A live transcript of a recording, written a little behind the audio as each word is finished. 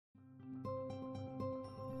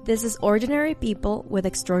This is Ordinary People with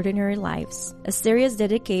Extraordinary Lives, a series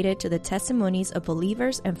dedicated to the testimonies of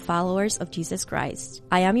believers and followers of Jesus Christ.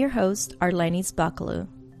 I am your host, Arlenis Bakalu.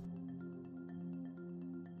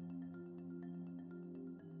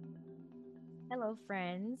 Hello,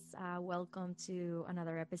 friends. Welcome to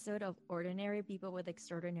another episode of Ordinary People with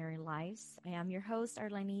Extraordinary Lives. I am your host,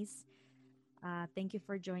 Arlenis. Thank you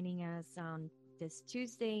for joining us on this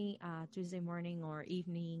Tuesday morning or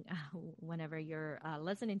evening, whenever you're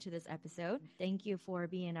listening to this episode. Thank you for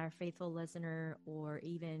being our faithful listener or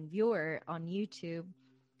even viewer on YouTube.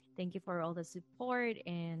 Thank you for all the support,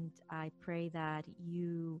 and I pray that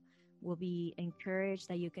you will be encouraged,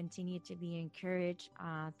 that you continue to be encouraged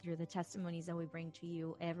through the testimonies that we bring to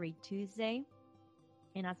you every Tuesday.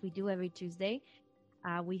 And as we do every Tuesday,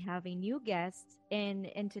 we have a new guest. And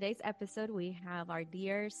in today's episode, we have our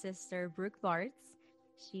dear sister, Brooke Bartz.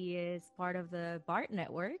 She is part of the BART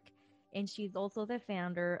Network, and she's also the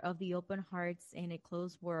founder of the Open Hearts in a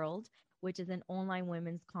Closed World, which is an online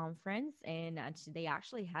women's conference. And they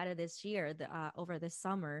actually had it this year, over the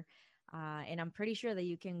summer. And I'm pretty sure that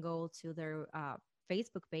you can go to their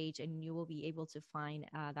Facebook page and you will be able to find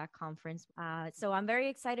that conference. So I'm very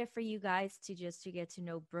excited for you guys to get to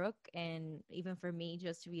know Brooke, and even for me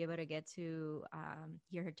just to be able to get to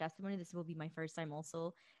hear her testimony. This will be my first time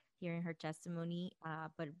also hearing her testimony,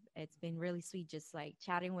 but it's been really sweet just like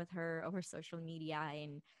chatting with her over social media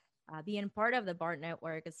and being part of the BART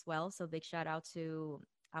Network as well. So big shout out to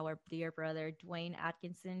our dear brother, Dwayne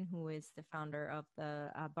Atkinson, who is the founder of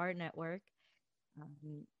the BART Network.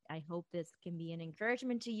 I hope this can be an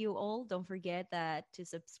encouragement to you all. Don't forget that to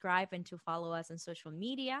subscribe and to follow us on social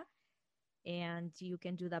media. And you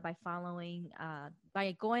can do that by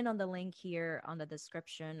by going on the link here on the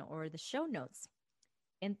description or the show notes.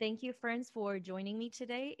 And thank you, friends, for joining me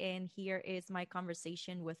today. And here is my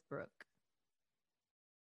conversation with Brooke.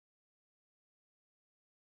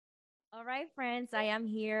 All right, friends, I am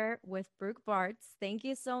here with Brooke Bartz. Thank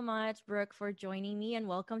you so much, Brooke, for joining me, and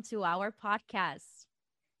welcome to our podcast.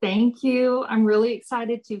 Thank you. I'm really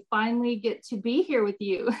excited to finally get to be here with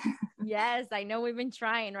you. Yes, I know we've been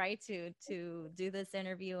trying, right, to do this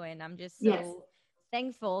interview, and I'm just so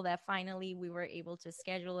thankful that finally we were able to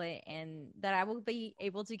schedule it and that I will be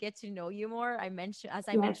able to get to know you more. I mentioned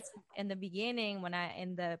in the beginning when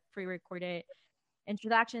in the pre-recorded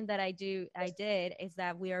introduction that I did is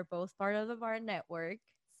that we are both part of the BART Network.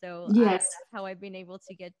 So that's how I've been able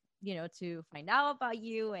to get, to find out about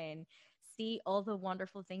you and see all the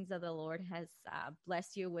wonderful things that the Lord has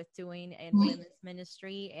blessed you with doing in women's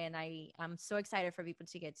ministry. And I'm so excited for people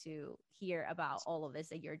to get to hear about all of this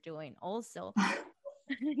that you're doing also.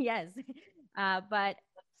 Yes. But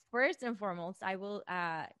first and foremost, I will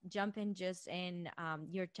jump in just in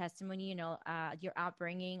your testimony, your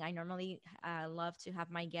upbringing. I normally love to have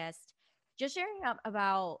my guests just sharing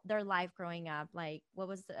about their life growing up. Like, what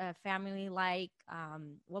was the family like?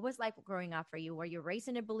 What was life growing up for you? Were you raised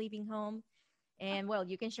in a believing home? And, well,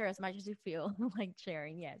 you can share as much as you feel like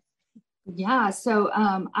sharing. Yes. Yeah. So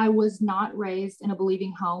I was not raised in a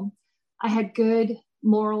believing home. I had good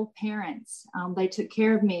moral parents. They took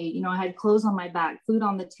care of me. I had clothes on my back, food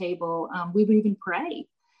on the table. We would even pray.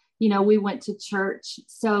 We went to church.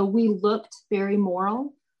 So we looked very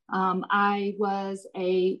moral. I was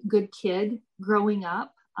a good kid growing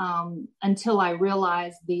up until I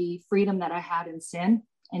realized the freedom that I had in sin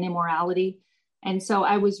and immorality. And so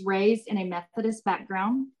I was raised in a Methodist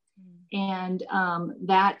background. And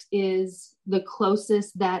that is the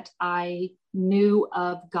closest that I knew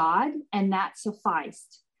of God, and that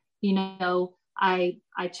sufficed. I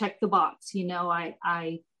checked the box.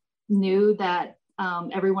 I knew that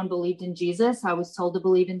everyone believed in Jesus. I was told to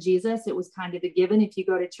believe in Jesus. It was kind of a given. If you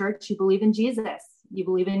go to church, you believe in Jesus, you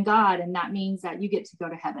believe in God, and that means that you get to go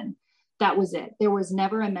to heaven. That was it. There was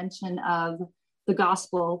never a mention of the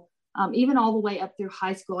gospel. Even all the way up through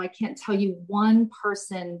high school, I can't tell you one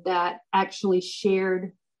person that actually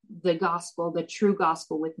shared the gospel, the true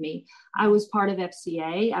gospel with me. I was part of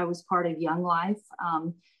FCA. I was part of Young Life.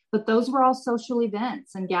 But those were all social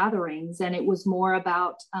events and gatherings. And it was more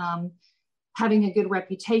about having a good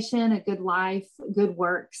reputation, a good life, good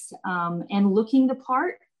works, and looking the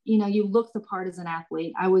part. You look the part as an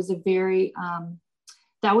athlete. I was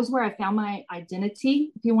that was where I found my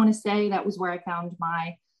identity, if you want to say. That was where I found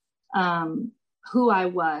my who I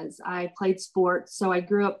was. I played sports. So I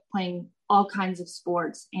grew up playing all kinds of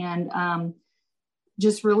sports and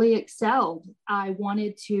just really excelled. I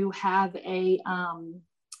wanted to have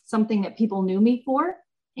something that people knew me for.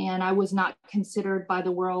 And I was not considered by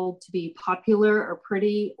the world to be popular or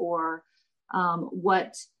pretty or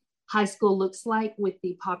what high school looks like with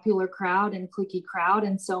the popular crowd and cliquey crowd.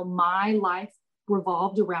 And so my life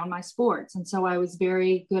revolved around my sports. And so I was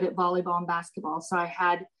very good at volleyball and basketball. So I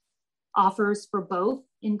had offers for both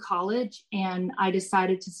in college, and I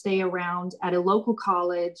decided to stay around at a local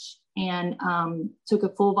college and took a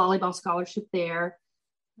full volleyball scholarship there,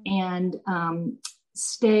 and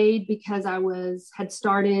stayed because I had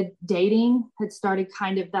started dating,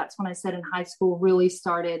 that's when I said in high school, really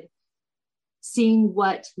started seeing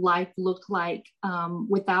what life looked like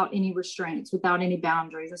without any restraints, without any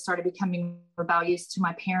boundaries. I started becoming rebellious to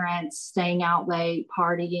my parents, staying out late,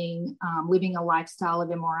 partying, living a lifestyle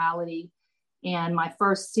of immorality. And my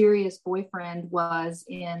first serious boyfriend was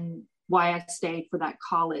in why I stayed for that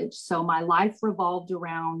college. So my life revolved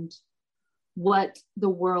around what the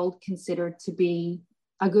world considered to be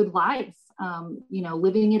a good life,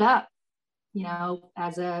 living it up,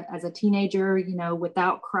 as a teenager,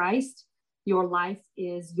 without Christ. Your life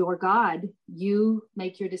is your God. You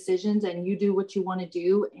make your decisions and you do what you want to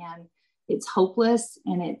do. And it's hopeless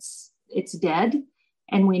and it's dead.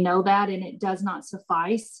 And we know that, and it does not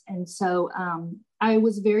suffice. And so I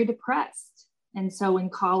was very depressed. And so in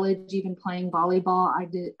college, even playing volleyball,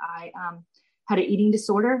 I had an eating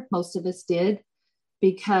disorder. Most of us did,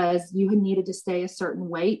 because you needed to stay a certain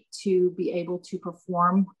weight to be able to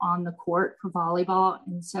perform on the court for volleyball.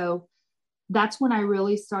 And so that's when I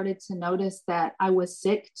really started to notice that I was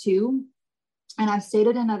sick too. And I've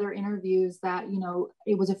stated in other interviews that,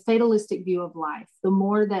 it was a fatalistic view of life. The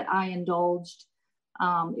more that I indulged,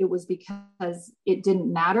 it was because it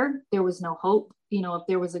didn't matter. There was no hope. If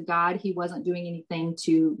there was a God, he wasn't doing anything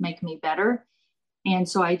to make me better. And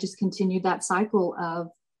so I just continued that cycle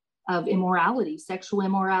of immorality, sexual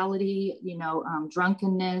immorality,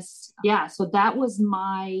 drunkenness. Yeah. So that was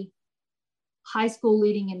my high school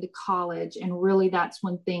leading into college. And really, that's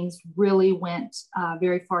when things really went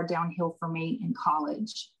very far downhill for me in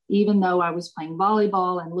college. Even though I was playing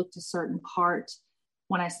volleyball and looked a certain part,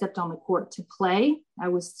 when I stepped on the court to play, I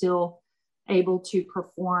was still able to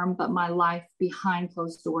perform, but my life behind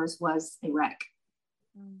closed doors was a wreck.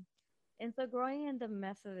 And so growing in the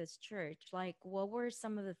Methodist church, like what were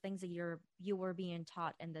some of the things that you were being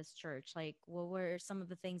taught in this church? Like what were some of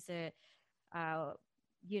the things that,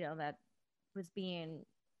 that was being,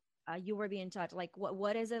 you were being taught? Like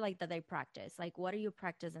what is it like that they practice? Like, what are you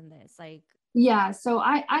practicing this? Like, yeah, so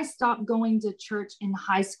I stopped going to church in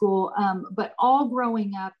high school, but all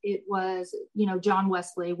growing up, it was, John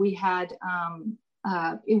Wesley. We had,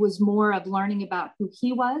 it was more of learning about who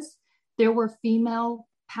he was. There were female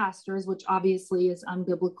pastors, which obviously is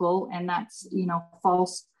unbiblical, and that's,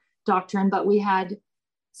 false doctrine, but we had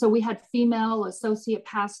female associate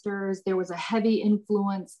pastors. There was a heavy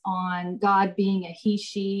influence on God being a he,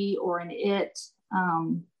 she, or an it.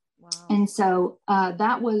 Wow. And so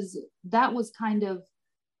that was kind of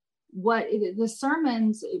what the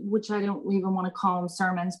sermons, which I don't even want to call them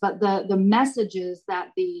sermons, but the messages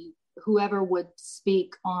that whoever would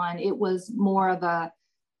speak on, it was more of a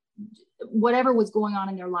whatever was going on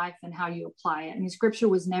in their life and how you apply it. I mean, scripture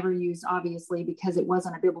was never used, obviously, because it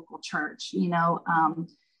wasn't a biblical church.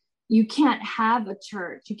 You can't have a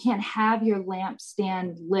church. You can't have your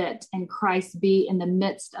lampstand lit and Christ be in the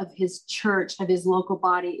midst of his church, of his local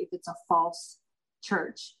body, if it's a false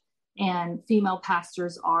church. And female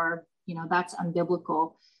pastors are, that's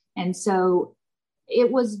unbiblical. And so it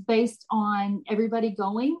was based on everybody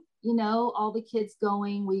going, all the kids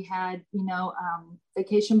going. We had,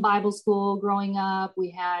 Vacation Bible School growing up.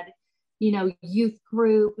 We had, youth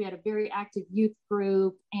group. We had a very active youth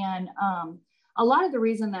group. And a lot of the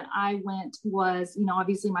reason that I went was,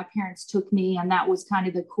 obviously my parents took me, and that was kind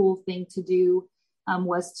of the cool thing to do,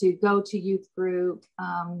 was to go to youth group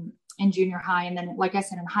in junior high. And then, like I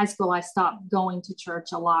said, in high school, I stopped going to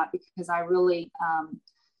church a lot because I really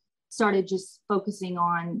started just focusing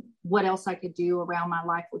on what else I could do around my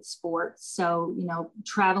life with sports. So,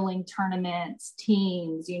 traveling tournaments,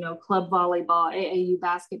 teams, club volleyball, AAU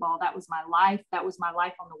basketball, that was my life. That was my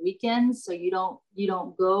life on the weekends. So you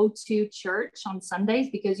don't go to church on Sundays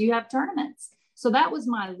because you have tournaments. So that was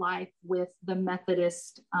my life with the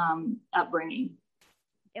Methodist upbringing.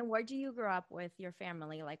 And where do you grow up with your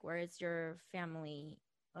family? Like, where is your family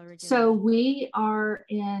originally? So we are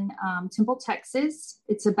in Temple, Texas.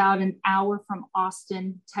 It's about an hour from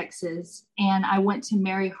Austin, Texas. And I went to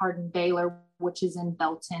Mary Hardin Baylor, which is in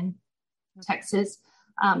Belton, Texas.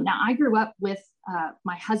 Now, I grew up with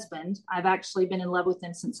my husband. I've actually been in love with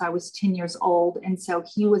him since I was 10 years old. And so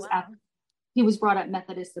he was brought up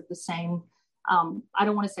Methodist at the same, I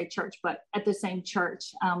don't want to say church, but at the same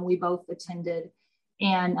church we both attended.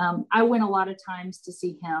 And I went a lot of times to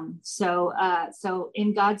see him. So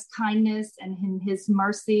in God's kindness and in his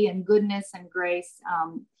mercy and goodness and grace,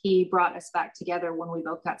 he brought us back together when we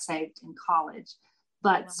both got saved in college.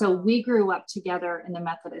 But Wow. so we grew up together in the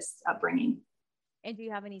Methodist upbringing. And do you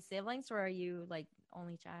have any siblings, or are you like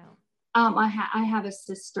only child? I have a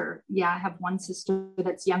sister. Yeah, I have one sister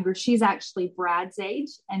that's younger. She's actually Brad's age.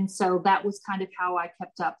 And so that was kind of how I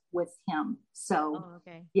kept up with him. So,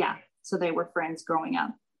 okay. Yeah. So they were friends growing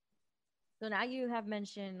up. So now you have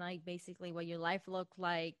mentioned like basically what your life looked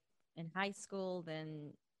like in high school,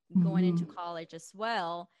 then going into college as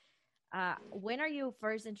well. When are you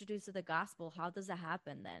first introduced to the gospel? How does that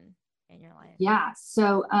happen then in your life? Yeah.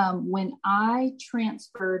 So when I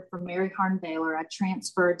transferred from Mary Hardin Baylor, I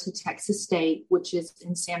transferred to Texas State, which is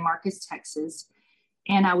in San Marcos, Texas.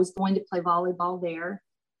 And I was going to play volleyball there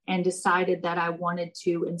and decided that I wanted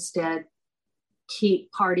to instead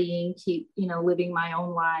keep partying, living my own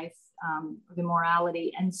life of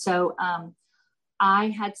immorality. And so I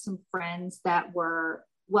had some friends that were,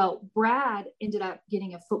 Brad ended up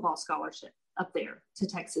getting a football scholarship up there to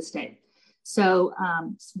Texas State. So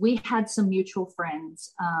we had some mutual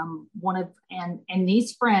friends. And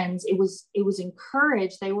these friends, it was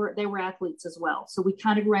encouraged. They were athletes as well. So we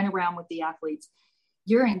kind of ran around with the athletes.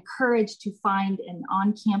 You're encouraged to find an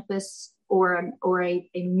on-campus or a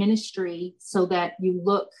ministry so that you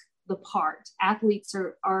look the part. Athletes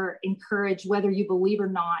are encouraged, whether you believe or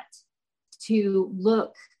not, to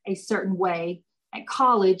look a certain way at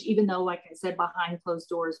college, even though, like I said, behind closed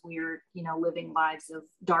doors, we're, living lives of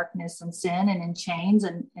darkness and sin and in chains.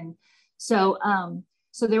 And so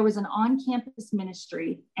there was an on-campus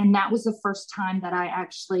ministry. And that was the first time that I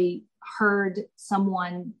actually heard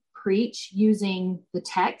someone preach using the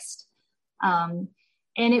text.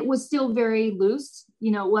 And it was still very loose,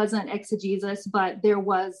 it wasn't exegesis, but there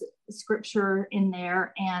was scripture in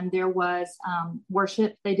there, and there was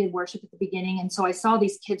worship. They did worship at the beginning. And so I saw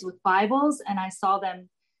these kids with Bibles, and I saw them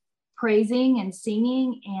praising and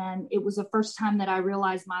singing. And it was the first time that I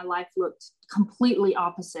realized my life looked completely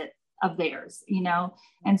opposite of theirs,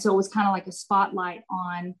 And so it was kind of like a spotlight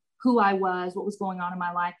on who I was, what was going on in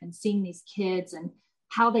my life, and seeing these kids and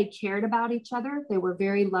how they cared about each other. They were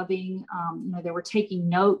very loving. They were taking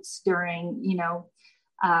notes during,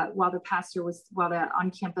 while the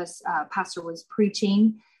on-campus pastor was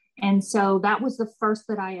preaching. And so that was the first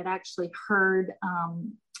that I had actually heard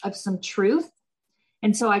of some truth.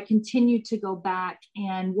 And so I continued to go back.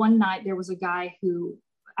 And one night there was a guy who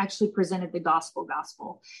actually presented the gospel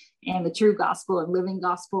and the true gospel and living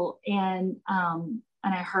gospel. And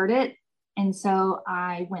I heard it. And so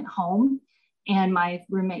I went home. And my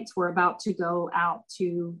roommates were about to go out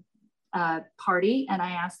to party. And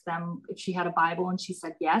I asked them if she had a Bible, and she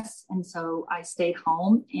said yes. And so I stayed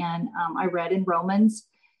home, and I read in Romans,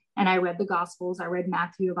 and I read the Gospels. I read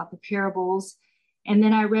Matthew about the parables. And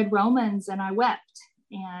then I read Romans, and I wept.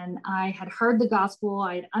 And I had heard the gospel.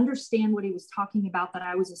 I understand what he was talking about, that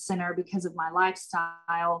I was a sinner because of my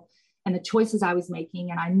lifestyle and the choices I was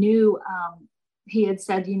making. And I knew he had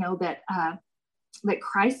said, that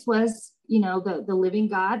Christ was, the living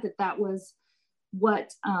God, that was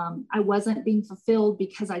what I wasn't being fulfilled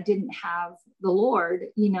because I didn't have the Lord,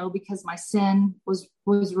 because my sin was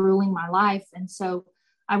ruling my life. And so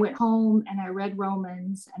I went home and I read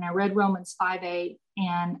Romans, and I read Romans 5:8.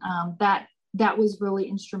 And that was really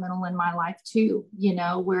instrumental in my life too,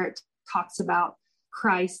 where it talks about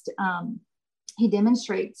Christ. He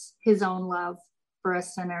demonstrates his own love for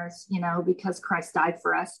us sinners, because Christ died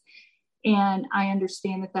for us. And I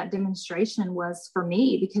understand that demonstration was for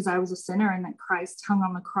me because I was a sinner, and that Christ hung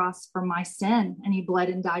on the cross for my sin, and he bled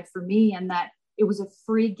and died for me. And that it was a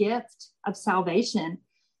free gift of salvation,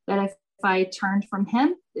 that if I turned from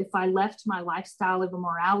him, if I left my lifestyle of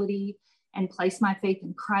immorality and placed my faith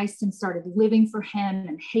in Christ and started living for him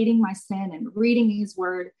and hating my sin and reading his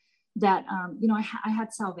word, that, I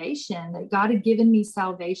had salvation, that God had given me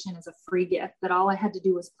salvation as a free gift, that all I had to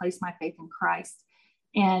do was place my faith in Christ.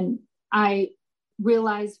 And I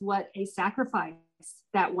realized what a sacrifice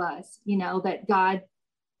that was, that God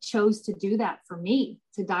chose to do that for me,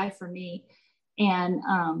 to die for me. And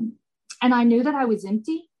I knew that I was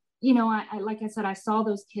empty. I like I said, I saw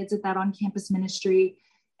those kids at that on-campus ministry,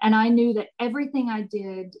 and I knew that everything I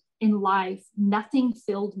did in life, nothing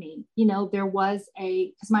filled me. There was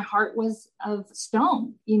because my heart was of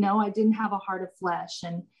stone, I didn't have a heart of flesh.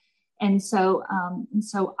 And so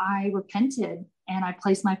I repented, and I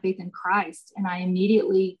placed my faith in Christ, and I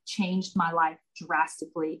immediately changed my life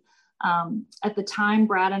drastically. At the time,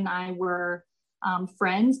 Brad and I were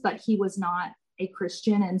friends, but he was not a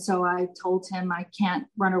Christian. And so I told him, I can't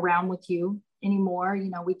run around with you anymore.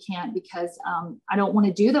 We can't because I don't want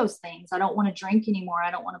to do those things. I don't want to drink anymore.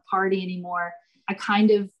 I don't want to party anymore. I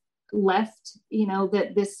kind of left,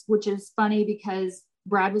 which is funny because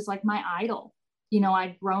Brad was like my idol.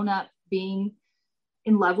 I'd grown up being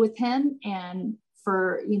in love with him. And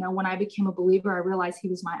when I became a believer, I realized he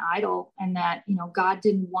was my idol and that, God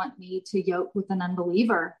didn't want me to yoke with an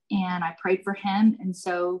unbeliever. And I prayed for him. And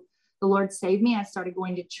so the Lord saved me. I started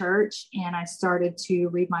going to church and I started to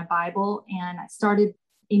read my Bible, and I started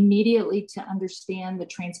immediately to understand the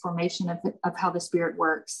transformation of how the Spirit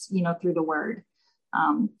works, through the Word.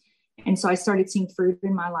 And so I started seeing fruit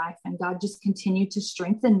in my life, and God just continued to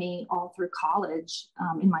strengthen me all through college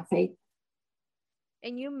in my faith.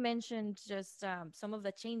 And you mentioned just some of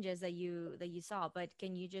the changes that you saw, but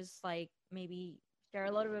can you just like maybe share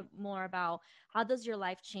a little bit more about how does your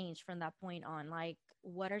life change from that point on? Like,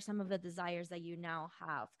 what are some of the desires that you now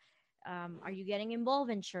have? Are you getting involved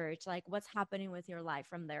in church? Like, what's happening with your life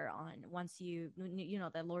from there on once the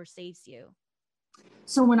Lord saves you?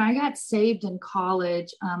 So when I got saved in college,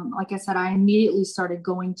 like I said, I immediately started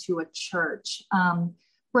going to a church.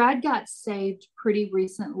 Brad got saved pretty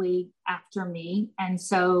recently after me. And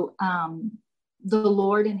so the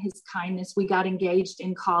Lord in his kindness, we got engaged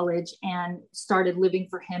in college and started living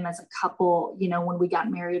for him as a couple, when we got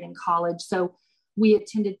married in college. So we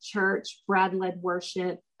attended church. Brad led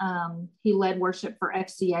worship. He led worship for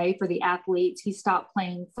FCA, for the athletes. He stopped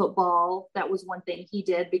playing football. That was one thing he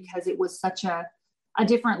did because it was such a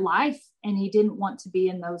different life. And he didn't want to be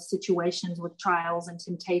in those situations with trials and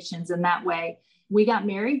temptations. And that way we got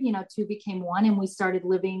married, two became one, and we started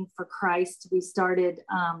living for Christ. We started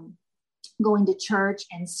going to church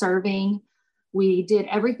and serving. We did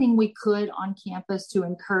everything we could on campus to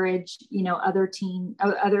encourage, other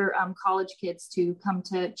college kids to come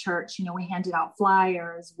to church. We handed out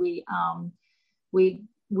flyers. We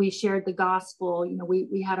shared the gospel.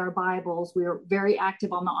 We had our Bibles. We were very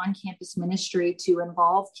active on the on-campus ministry to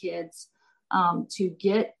involve kids to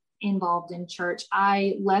get involved in church.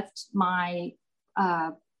 I left my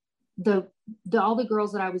all the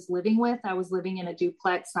girls that I was living with. I was living in a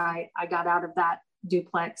duplex. I got out of that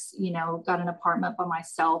duplex, got an apartment by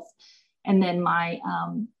myself. And then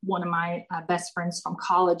one of my best friends from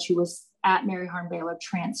college, who was at Mary Harn Baylor,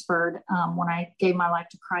 transferred when I gave my life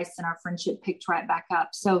to Christ, and our friendship picked right back up.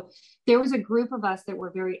 So there was a group of us that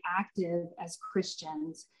were very active as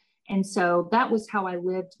Christians. And so that was how I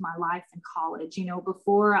lived my life in college.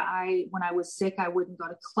 When I was sick, I wouldn't go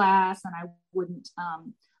to class, and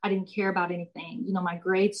I didn't care about anything. My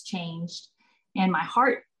grades changed, and my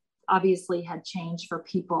heart obviously had changed for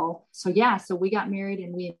people. So we got married,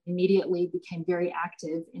 and we immediately became very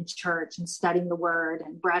active in church and studying the Word.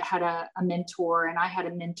 And Brad had a mentor, and I had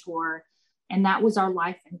a mentor, and that was our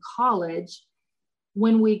life in college.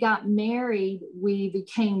 When we got married, we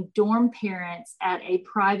became dorm parents at a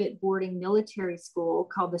private boarding military school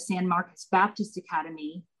called the San Marcos Baptist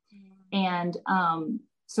Academy. And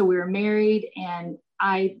so we were married, and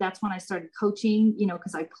that's when I started coaching,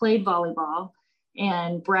 because I played volleyball,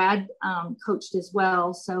 and Brad coached as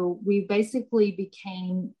well. So we basically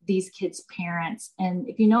became these kids' parents. And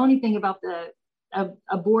if you know anything about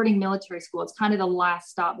a boarding military school, it's kind of the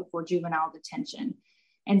last stop before juvenile detention.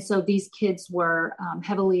 And so these kids were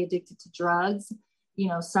heavily addicted to drugs.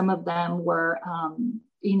 Some of them were,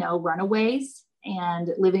 runaways and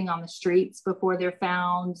living on the streets before they're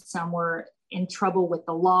found. Some were in trouble with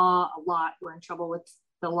the law. A lot were in trouble with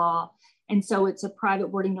the law. And so it's a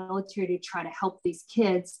private boarding military to try to help these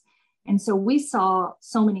kids. And so we saw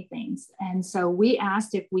so many things. And so we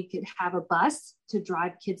asked if we could have a bus to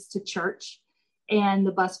drive kids to church, and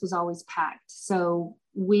the bus was always packed. So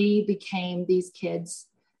we became these kids'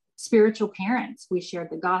 spiritual parents. We shared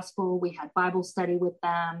the gospel. We had Bible study with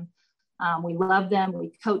them. We loved them.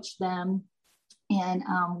 We coached them. And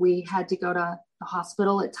we had to go to the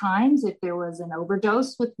hospital at times if there was an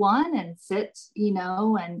overdose with one, and sit,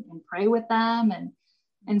 and pray with them.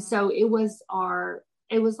 And so it was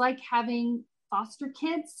like having foster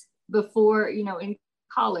kids before, in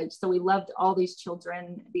college. So we loved all these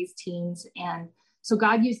children, these teens. And so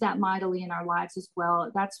God used that mightily in our lives as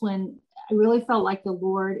well. That's when I really felt like the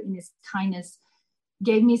Lord in his kindness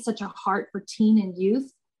gave me such a heart for teen and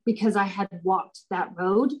youth, because I had walked that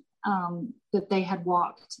road that they had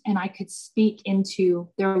walked, and I could speak into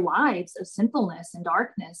their lives of sinfulness and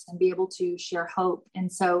darkness and be able to share hope.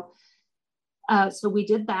 And so we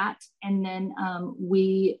did that. And then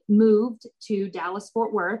we moved to Dallas,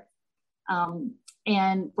 Fort Worth.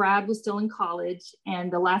 And Brad was still in college.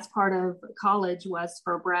 And the last part of college was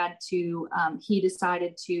for Brad to, he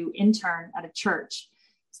decided to intern at a church.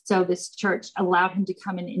 So this church allowed him to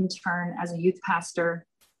come and intern as a youth pastor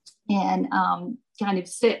and kind of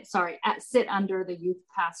sit under the youth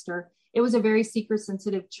pastor. It was a very seeker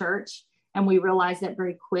sensitive church, and we realized that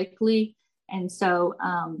very quickly. And so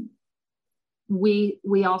we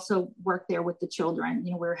also worked there with the children.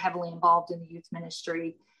 You know, we were heavily involved in the youth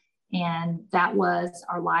ministry, and that was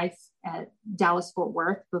our life at Dallas Fort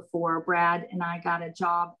Worth before Brad and I got a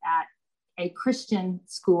job at a Christian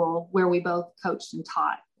school where we both coached and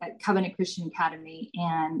taught at Covenant Christian Academy.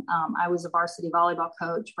 And I was a varsity volleyball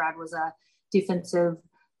coach. Brad was a defensive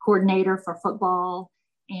coordinator for football.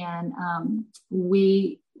 And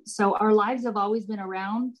so our lives have always been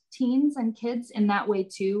around teens and kids in that way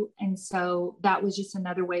too. And so that was just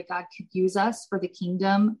another way God could use us for the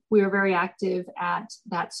kingdom. We were very active at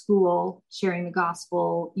that school, sharing the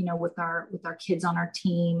gospel, you know, with our kids on our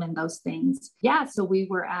team and those things. Yeah. So we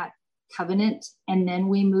were at Covenant, and then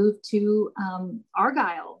we moved to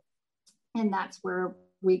Argyle, and that's where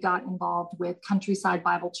we got involved with Countryside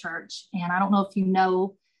Bible Church. And I don't know if you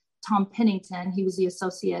know Tom Pennington. He was the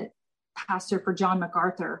associate pastor for John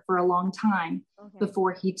MacArthur for a long time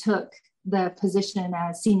before he took the position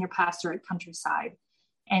as senior pastor at Countryside.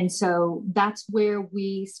 And so that's where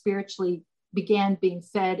we spiritually began being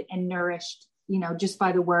fed and nourished, you know, just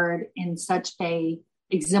by the word in such a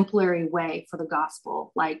exemplary way for the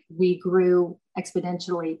gospel. Like we grew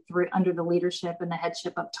exponentially through under the leadership and the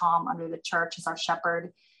headship of Tom under the church as our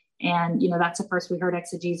shepherd. And, you know, that's the first we heard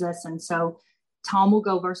exegesis. And so Tom will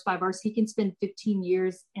go verse by verse. He can spend 15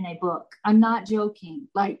 years in a book. I'm not joking.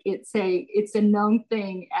 Like it's a known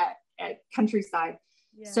thing at Countryside.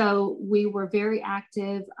 Yeah. So we were very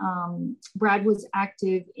active. Brad was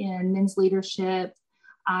active in men's leadership.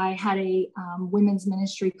 I had a women's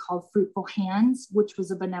ministry called Fruitful Hands, which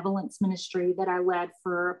was a benevolence ministry that I led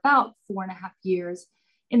for about 4.5 years.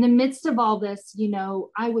 In the midst of all this, you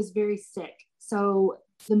know, I was very sick. So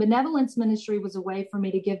the benevolence ministry was a way for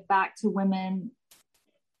me to give back to women,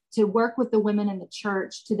 to work with the women in the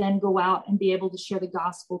church, to then go out and be able to share the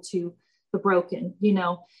gospel to the broken, you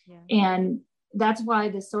know. Yeah. And that's why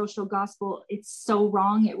the social gospel, it's so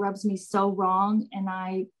wrong. It rubs me so wrong. And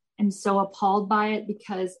I am so appalled by it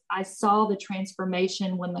because I saw the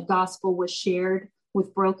transformation when the gospel was shared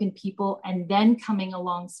with broken people, and then coming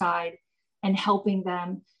alongside and helping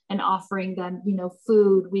them and offering them, you know,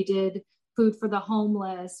 food. We did food for the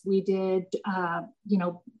homeless. We did,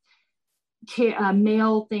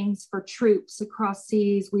 mail things for troops across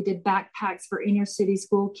seas. We did backpacks for inner city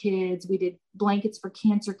school kids. We did blankets for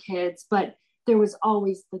cancer kids, but there was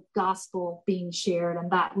always the gospel being shared.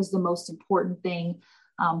 And that was the most important thing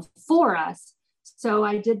for us. So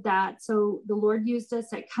I did that. So the Lord used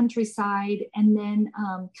us at Countryside, and then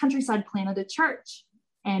Countryside planted a church,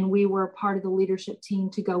 and we were part of the leadership team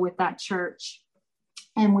to go with that church.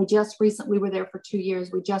 And we were there for 2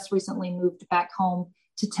 years. We just recently moved back home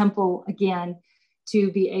to Temple again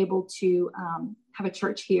to be able to have a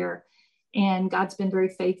church here. And God's been very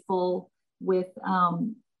faithful with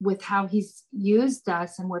how he's used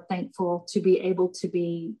us, and we're thankful to be able to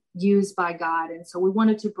be used by God. And so we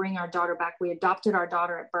wanted to bring our daughter back. We adopted our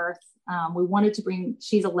daughter at birth.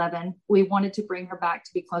 She's 11. We wanted to bring her back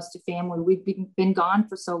to be close to family. We've been gone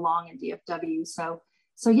for so long in DFW. So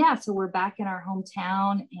we're back in our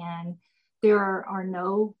hometown, and there are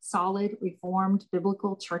no solid Reformed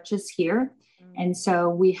biblical churches here. Mm-hmm. And so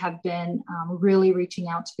we have been really reaching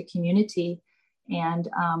out to the community, and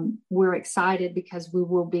we're excited because we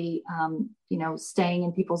will be, staying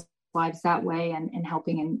in people's lives that way and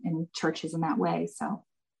helping in churches in that way. So,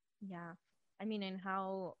 yeah, I mean, and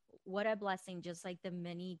what a blessing, just like the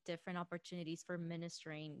many different opportunities for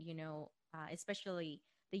ministering, especially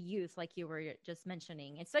the youth, like you were just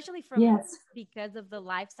mentioning, especially because of the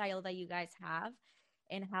lifestyle that you guys have,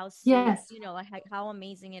 and how how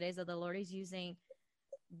amazing it is that the Lord is using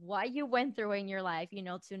what you went through in your life,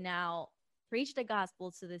 to now preach the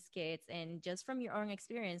gospel to these kids. And just from your own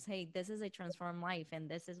experience, hey, this is a transformed life, and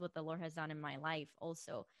this is what the Lord has done in my life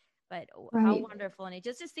also. But how wonderful. And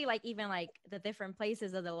just to see even the different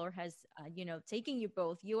places that the Lord has, taking you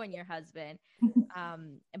both, you and your husband,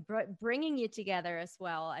 and bringing you together as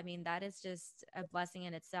well. I mean, that is just a blessing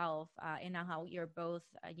in itself. And how you're both,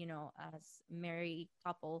 as married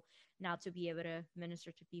couple now, to be able to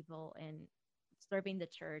minister to people and serving the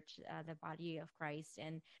church, the body of Christ.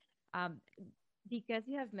 And because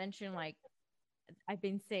you have mentioned, I've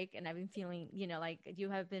been sick and I've been feeling, you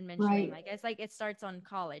have been mentioning, it's it starts on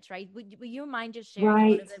college, right? Would you mind just sharing a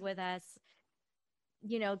little bit with us?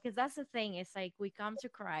 Because that's the thing. It's we come to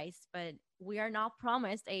Christ, but we are not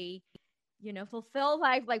promised a fulfill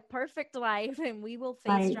life, like perfect life, and we will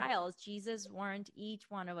face Right. trials. Jesus warned each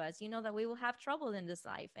one of us, that we will have trouble in this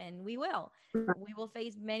life, and we will. We will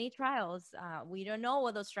face many trials. We don't know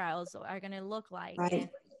what those trials are going to look like. And Right.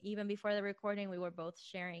 even before the recording, we were both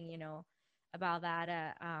sharing, about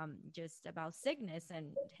that, just about sickness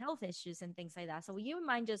and health issues and things like that. So, will you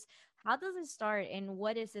mind just how does it start, and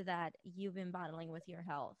what is it that you've been battling with your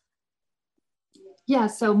health? Yeah.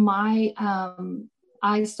 So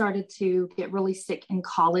I started to get really sick in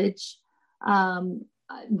college.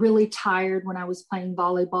 Really tired when I was playing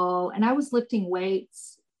volleyball, and I was lifting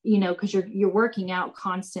weights, because you're working out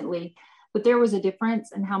constantly. But there was a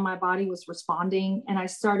difference in how my body was responding, and I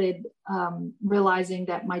started realizing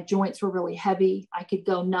that my joints were really heavy. I could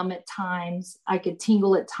go numb at times. I could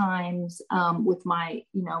tingle at times with my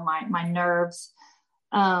nerves.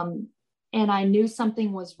 And I knew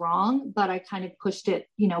something was wrong, but I kind of pushed it,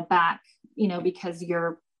 back, because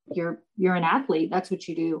you're an athlete. That's what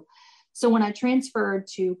you do. So when I transferred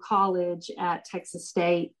to college at Texas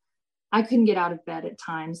State, I couldn't get out of bed at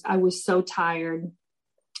times. I was so tired.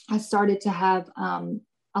 I started to have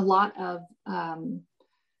a lot of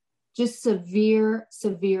just severe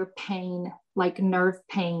pain, like nerve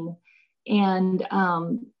pain and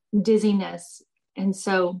dizziness. And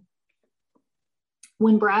so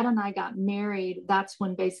when Brad and I got married, that's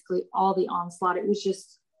when basically all the onslaught, it was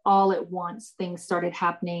just all at once, things started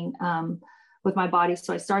happening with my body.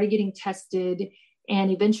 So I started getting tested,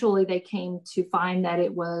 and eventually they came to find that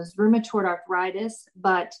it was rheumatoid arthritis,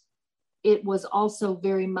 but it was also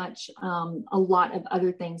very much a lot of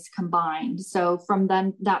other things combined. So from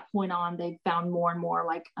that point on, they found more and more,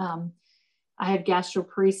 like I have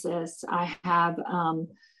gastroparesis, I have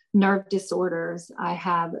nerve disorders.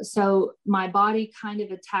 So my body kind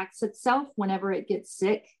of attacks itself whenever it gets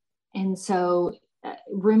sick. And so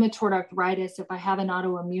rheumatoid arthritis, if I have an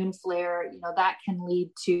autoimmune flare, that can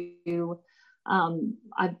lead to,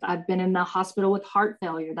 I've been in the hospital with heart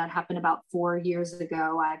failure. That happened about 4 years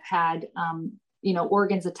ago. I've had,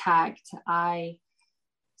 organs attacked.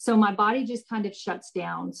 So my body just kind of shuts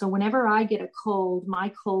down. So whenever I get a cold,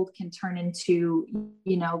 my cold can turn into,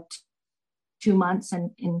 2 months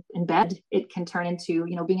in bed. It can turn into,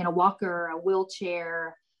 being in a walker, a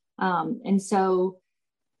wheelchair. And so,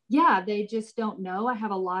 yeah, they just don't know. I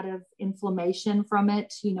have a lot of inflammation from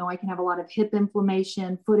it. I can have a lot of hip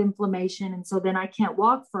inflammation, foot inflammation. And so then I can't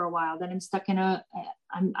walk for a while. Then I'm stuck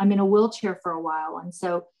I'm in a wheelchair for a while. And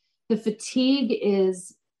so the fatigue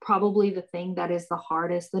is probably the thing that is the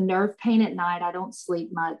hardest. The nerve pain at night, I don't sleep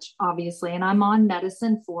much, obviously, and I'm on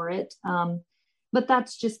medicine for it. But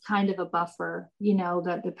that's just kind of a buffer,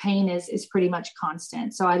 that the pain is pretty much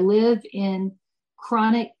constant. So I live in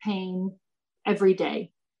chronic pain every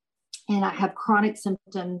day, and I have chronic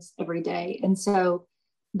symptoms every day. And so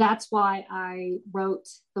that's why I wrote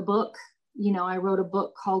the book. I wrote a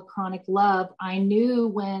book called Chronic Love. I knew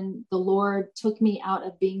when the Lord took me out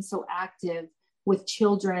of being so active with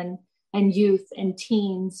children and youth and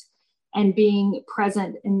teens and being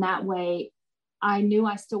present in that way, I knew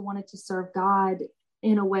I still wanted to serve God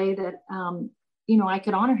in a way that, I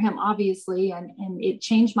could honor him, obviously. And it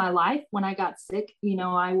changed my life when I got sick.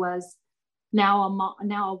 I was now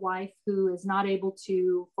a wife who is not able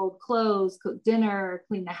to fold clothes, cook dinner,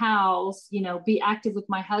 clean the house, be active with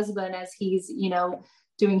my husband as he's,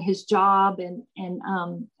 doing his job. And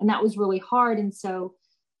that was really hard. And so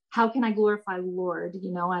how can I glorify the Lord?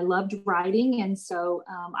 I loved writing. And so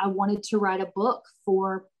I wanted to write a book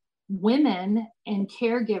for women and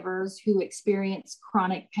caregivers who experience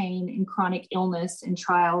chronic pain and chronic illness and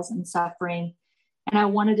trials and suffering. And I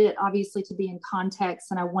wanted it obviously to be in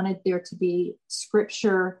context, and I wanted there to be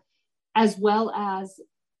scripture as well as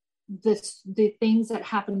the things that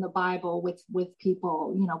happen in the Bible with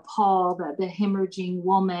people, Paul, the hemorrhaging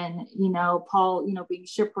woman, Paul, being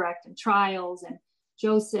shipwrecked and trials, and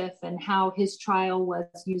Joseph and how his trial was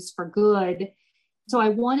used for good. So I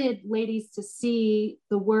wanted ladies to see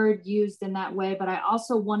the word used in that way, but I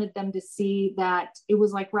also wanted them to see that it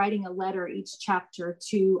was like writing a letter each chapter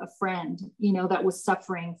to a friend, that was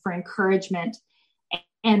suffering, for encouragement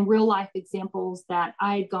and real life examples that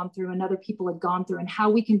I had gone through and other people had gone through, and how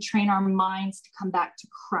we can train our minds to come back to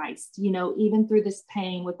Christ, even through this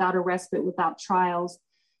pain, without a respite, without trials,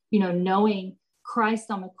 knowing Christ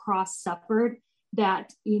on the cross suffered,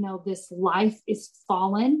 that, this life is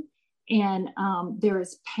fallen. And there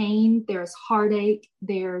is pain, there's heartache,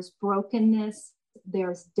 there's brokenness,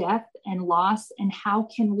 there's death and loss. And how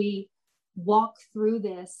can we walk through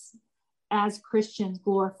this as Christians,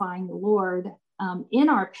 glorifying the Lord in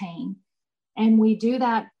our pain? And we do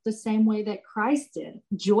that the same way that Christ did,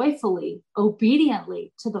 joyfully,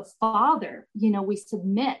 obediently to the Father. We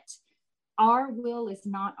submit. Our will is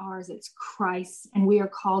not ours, it's Christ's, and we are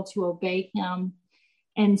called to obey him.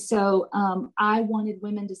 And so I wanted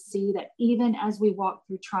women to see that even as we walk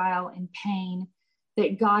through trial and pain,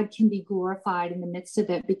 that God can be glorified in the midst of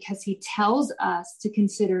it, because he tells us to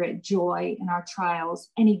consider it joy in our trials.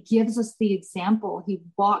 And he gives us the example. He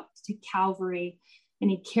walked to Calvary and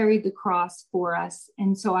he carried the cross for us.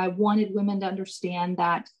 And so I wanted women to understand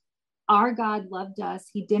that our God loved us.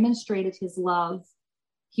 He demonstrated his love.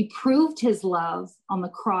 He proved his love on the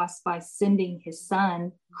cross by sending his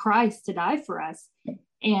son, Christ, to die for us.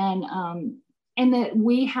 And that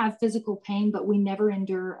we have physical pain, but we never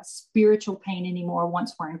endure a spiritual pain anymore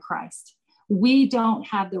once we're in Christ. We don't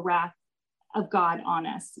have the wrath of God on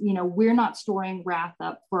us. We're not storing wrath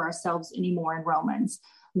up for ourselves anymore in Romans.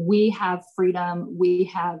 We have freedom. We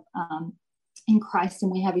have in Christ,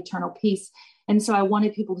 and we have eternal peace. And so I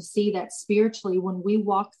wanted people to see that spiritually, when we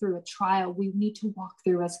walk through a trial, we need to walk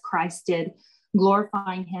through as Christ did,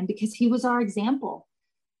 glorifying him, because he was our example.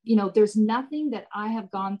 There's nothing that I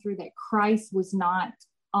have gone through that Christ was not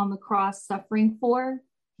on the cross suffering for.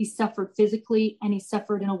 He suffered physically, and he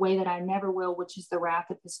suffered in a way that I never will, which is the wrath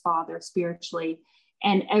of his Father spiritually.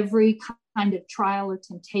 And every kind of trial or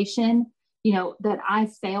temptation, that I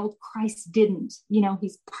failed, Christ didn't.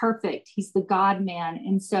 He's perfect. He's the God man.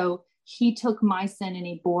 And so he took my sin and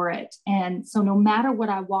he bore it. And so no matter what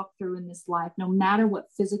I walk through in this life, no matter what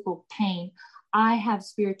physical pain, I have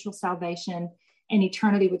spiritual salvation and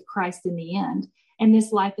eternity with Christ in the end. And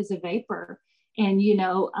this life is a vapor. And,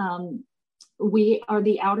 we are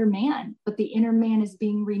the outer man, but the inner man is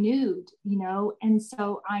being renewed, And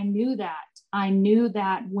so I knew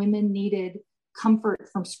that women needed comfort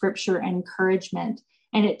from scripture and encouragement,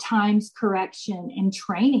 and at times correction and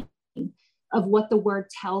training of what the word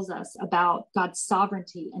tells us about God's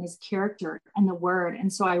sovereignty and his character and the word.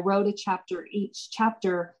 And so I wrote a chapter, each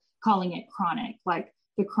chapter calling it chronic, like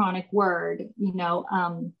the chronic word,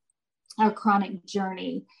 our chronic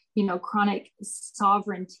journey, chronic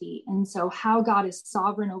sovereignty. And so how God is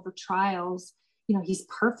sovereign over trials, he's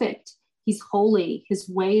perfect, he's holy, his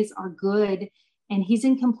ways are good, and he's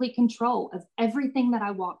in complete control of everything that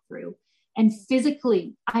I walk through. And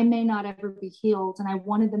physically, I may not ever be healed. And I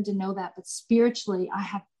wanted them to know that, but spiritually, I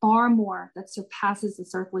have far more that surpasses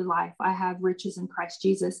this earthly life. I have riches in Christ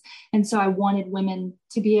Jesus. And so I wanted women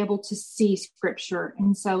to be able to see scripture.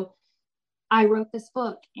 And so I wrote this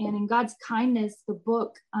book, and in God's kindness, the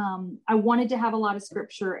book, I wanted to have a lot of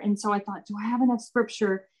scripture. And so I thought, do I have enough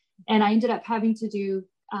scripture? And I ended up having to do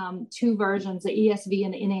two versions, the ESV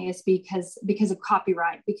and the NASB, because of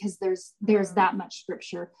copyright, because there's that much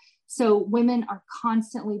scripture. So women are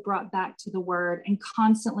constantly brought back to the word and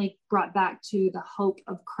constantly brought back to the hope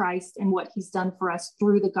of Christ and what he's done for us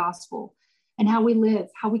through the gospel, and how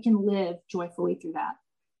we can live joyfully through that.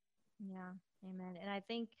 Yeah. Amen. And I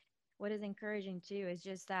think what is encouraging too is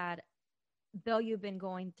just that though you've been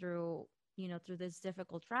going through, through this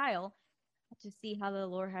difficult trial, to see how the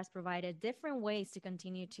Lord has provided different ways to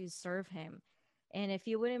continue to serve him. And if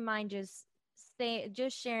you wouldn't mind just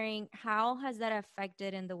sharing, how has that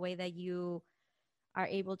affected in the way that you are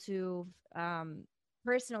able to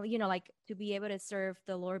personally, like to be able to serve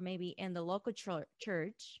the Lord maybe in the local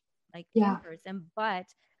church, like in person, but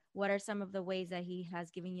what are some of the ways that he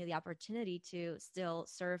has given you the opportunity to still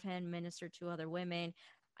serve him, minister to other women?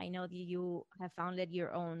 I know that you have founded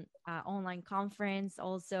your own online conference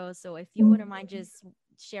also. So if you wouldn't mind just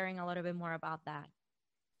sharing a little bit more about that.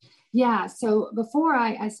 Yeah. So before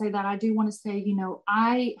I say that, I do want to say,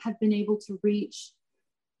 I have been able to reach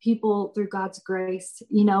people through God's grace,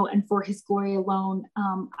 and for his glory alone.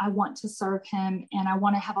 I want to serve him, and I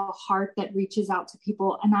want to have a heart that reaches out to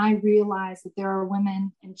people. And I realize that there are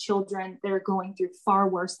women and children that are going through far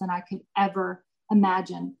worse than I could ever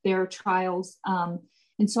imagine their trials.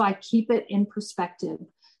 And so I keep it in perspective.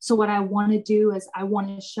 So what I want to do is I want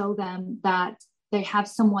to show them that they have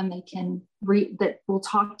someone they can read, that will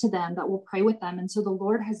talk to them, that will pray with them. And so the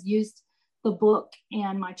Lord has used the book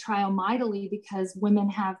and my trial mightily, because women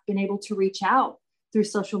have been able to reach out through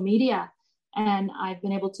social media, and I've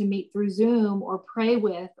been able to meet through Zoom or pray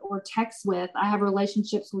with or text with. I have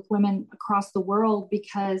relationships with women across the world,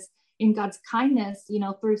 because in God's kindness,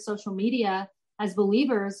 through social media, as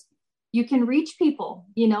believers, you can reach people,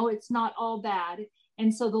 it's not all bad.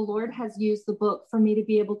 And so the Lord has used the book for me to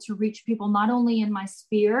be able to reach people, not only in my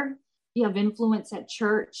sphere of influence at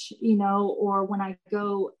church, or when I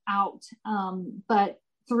go out, but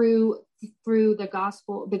through the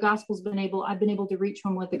gospel. The gospel's I've been able to reach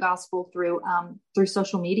them with the gospel through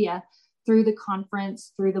social media, through the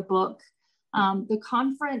conference, through the book. The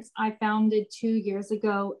conference I founded 2 years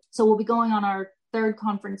ago. So we'll be going on our third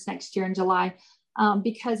conference next year in July,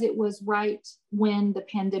 because it was right when the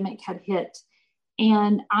pandemic had hit.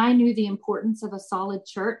 And I knew the importance of a solid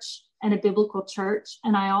church and a biblical church.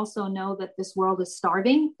 And I also know that this world is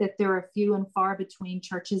starving, that there are few and far between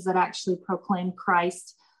churches that actually proclaim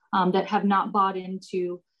Christ, that have not bought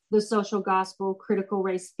into the social gospel, critical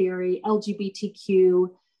race theory, LGBTQ,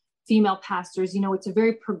 female pastors. It's a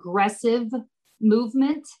very progressive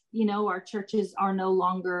movement. Our churches are no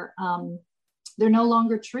longer, they're no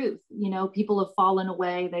longer truth. People have fallen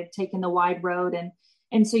away. They've taken the wide road.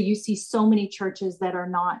 And so you see so many churches that are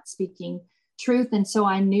not speaking truth. And so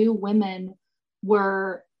I knew women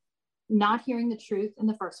were not hearing the truth in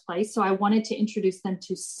the first place. So I wanted to introduce them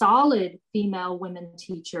to solid female women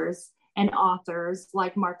teachers and authors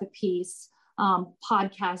like Martha Peace,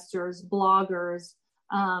 podcasters, bloggers.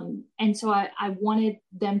 And so I wanted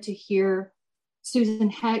them to hear Susan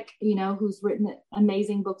Heck, who's written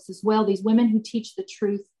amazing books as well. These women who teach the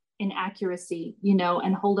truth in accuracy,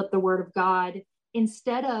 and hold up the word of God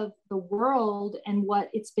instead of the world and what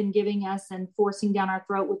it's been giving us and forcing down our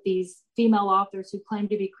throat with these female authors who claim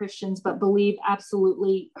to be Christians, but believe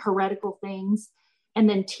absolutely heretical things and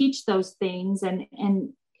then teach those things. And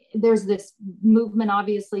there's this movement,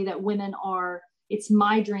 obviously, that women are, it's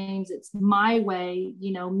my dreams, it's my way,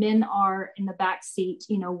 men are in the back seat,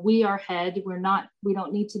 we are head. We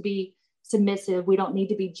don't need to be submissive. We don't need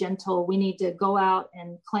to be gentle. We need to go out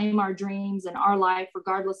and claim our dreams and our life,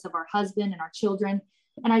 regardless of our husband and our children.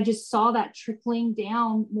 And I just saw that trickling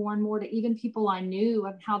down more and more to even people I knew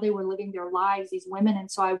and how they were living their lives, these women. And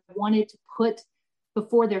so I wanted to put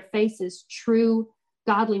before their faces true,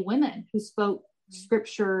 godly women who spoke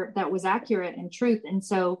scripture that was accurate and truth. And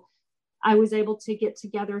so I was able to get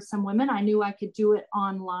together some women. I knew I could do it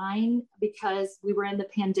online because we were in the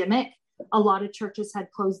pandemic. A lot of churches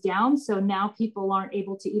had closed down. So now people aren't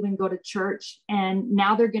able to even go to church. And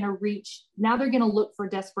now they're going to look for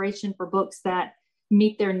desperation for books that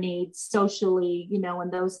meet their needs socially,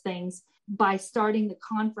 and those things. By starting the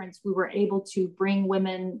conference, we were able to bring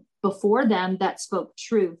women before them that spoke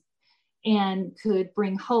truth and could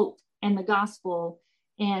bring hope and the gospel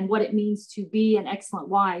and what it means to be an excellent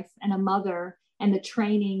wife and a mother, and the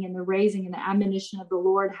training and the raising and the admonition of the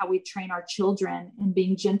Lord, how we train our children and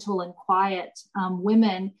being gentle and quiet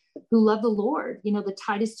women who love the Lord, the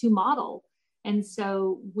Titus 2 model. And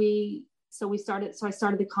so I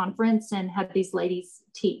started the conference and had these ladies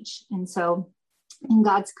teach. And so in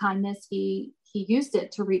God's kindness, he used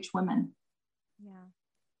it to reach women. Yeah.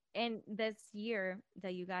 And this year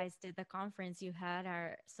that you guys did the conference, you had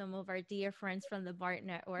some of our dear friends from the BART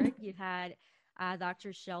Network. You had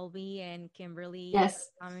Dr. Shelby and Kimberly, yes,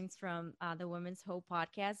 comments from the Women's Hope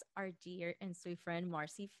podcast, our dear and sweet friend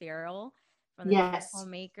Marcy Farrell from the yes.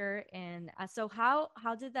 Homemaker. And so how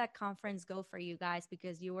did that conference go for you guys?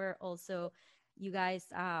 Because you were also, you guys,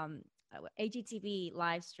 AGTV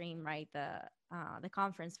live stream, right? The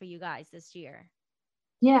conference for you guys this year.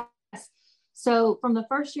 Yes. So from the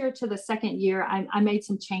first year to the second year, I made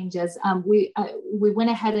some changes. We went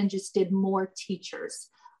ahead and just did more teachers.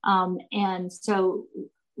 And so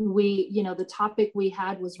the topic we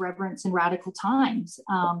had was reverence in radical times,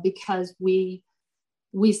 because we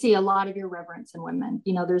see a lot of irreverence in women.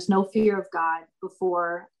 There's no fear of God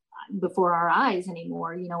before our eyes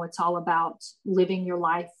anymore. It's all about living your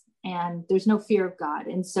life, and there's no fear of God.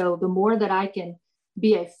 And so the more that I can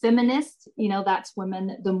be a feminist, that's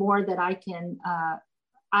women, the more that I can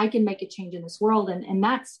make a change in this world. And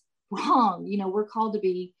that's wrong. We're called to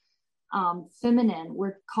be feminine.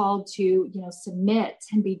 We're called to, submit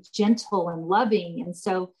and be gentle and loving. And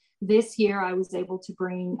so this year I was able to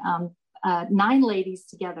bring 9 ladies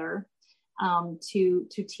together to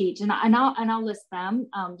teach, and I'll list them.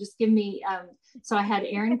 Just give me. So I had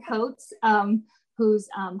Erin Coates, whose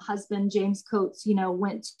husband James Coates,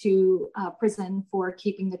 went to prison for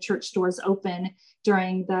keeping the church doors open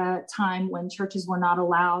during the time when churches were not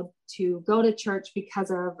allowed to go to church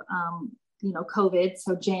because of COVID.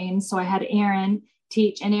 So I had Erin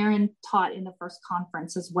teach, and Erin taught in the first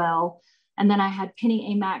conference as well. And then I had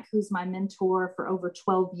Penny Amack, who's my mentor for over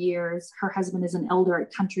 12 years. Her husband is an elder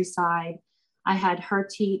at Countryside. I had her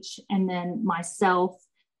teach, and then myself.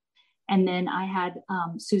 And then I had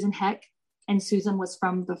Susan Heck, and Susan was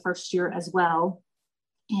from the first year as well.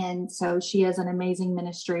 And so she has an amazing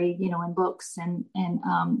ministry, in books, and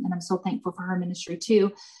I'm so thankful for her ministry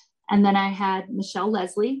too. And then I had Michelle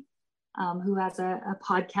Leslie, who has a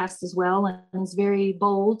podcast as well and is very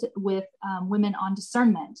bold with women on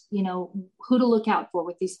discernment, who to look out for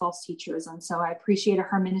with these false teachers. And so I appreciated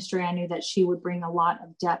her ministry. I knew that she would bring a lot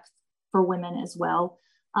of depth for women as well.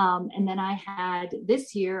 And then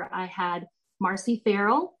this year, I had Marcy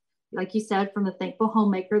Farrell, like you said, from the Thankful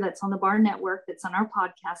Homemaker, that's on the Bar Network, that's on our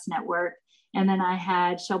podcast network. And then I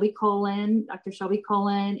had Dr. Shelby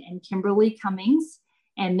Colin and Kimberly Cummings,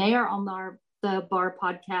 and they are on the Bar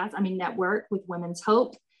podcast, network with Women's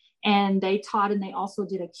Hope. And they taught, and they also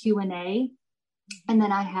did a Q&A. And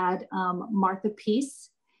then I had Martha Peace,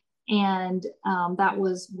 and that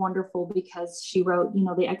was wonderful because she wrote,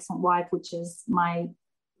 The Excellent Wife, which is my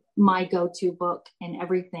go-to book and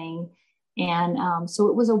everything. And so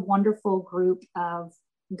it was a wonderful group of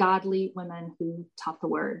godly women who taught the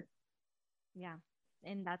word. Yeah.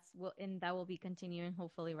 And that will be continuing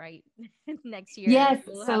hopefully right next year. Yes.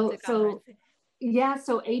 We'll So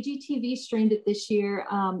AGTV streamed it this year.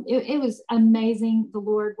 It was amazing.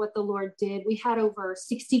 What the Lord did. We had over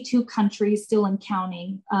 62 countries still and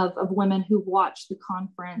counting of women who watched the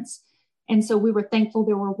conference. And so we were thankful.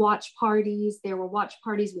 There were watch parties. There were watch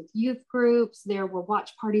parties with youth groups. There were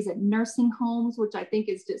watch parties at nursing homes, which I think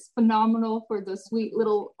is just phenomenal for the sweet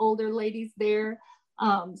little older ladies there.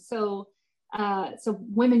 So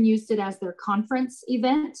women used it as their conference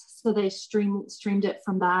event. So they streamed it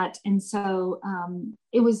from that. And so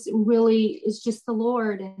it's just the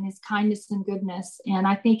Lord and his kindness and goodness. And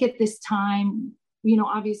I think at this time,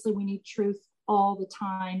 obviously we need truth all the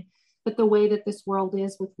time, but the way that this world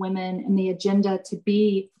is with women and the agenda to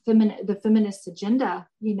be the feminist agenda,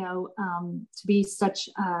 to be such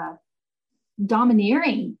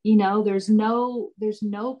domineering, there's no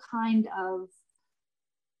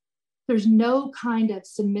kind of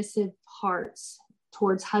submissive hearts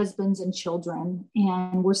towards husbands and children.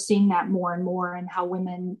 And we're seeing that more and more in how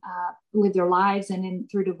women live their lives, and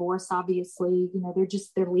through divorce, obviously,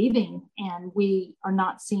 they're leaving, and we are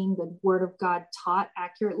not seeing the word of God taught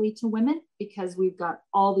accurately to women because we've got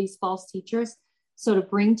all these false teachers. So to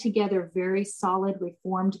bring together very solid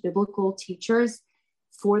reformed biblical teachers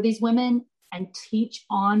for these women and teach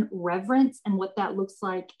on reverence and what that looks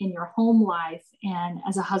like in your home life and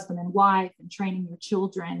as a husband and wife and training your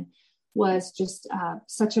children was just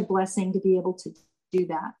such a blessing to be able to do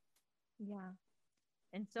that. Yeah.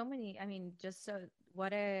 And so many,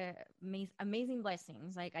 what amazing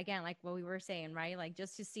blessings. Like, again, like what we were saying, right? Like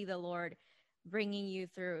just to see the Lord bringing you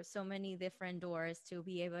through so many different doors to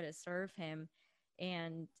be able to serve him.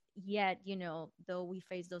 And yet, though we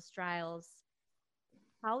face those trials,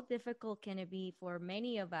 how difficult can it be for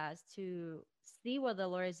many of us to see what the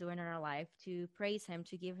Lord is doing in our life, to praise him,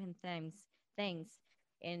 to give him thanks.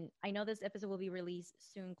 And I know this episode will be released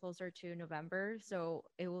soon, closer to November. So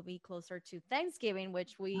it will be closer to Thanksgiving,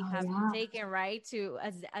 which we have taken, right, to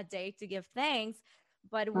a day to give thanks.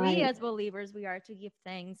 But we as believers, we are to give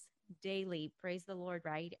thanks daily. Praise the Lord,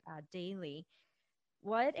 right? Daily.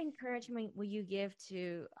 What encouragement will you give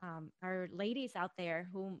to our ladies out there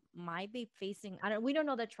who might be facing, we don't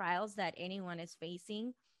know the trials that anyone is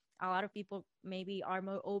facing. A lot of people maybe are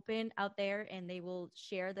more open out there and they will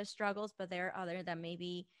share the struggles, but there are others that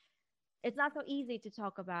maybe it's not so easy to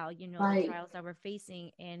talk about, the trials that we're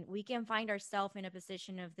facing. And we can find ourselves in a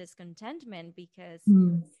position of discontentment because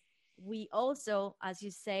we also, as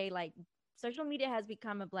you say, like social media has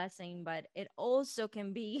become a blessing, but it also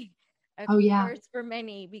can be a curse for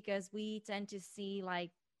many because we tend to see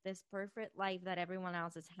like this perfect life that everyone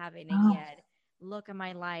else is having. And yet, look at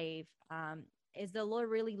my life. Is the Lord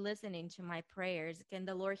really listening to my prayers? Can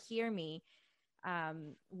the Lord hear me?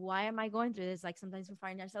 Why am I going through this? Like sometimes we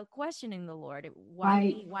find ourselves questioning the Lord.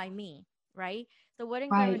 Why me? Right? So what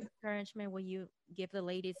encouragement will you give the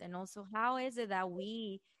ladies? And also, how is it that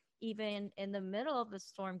we, even in the middle of the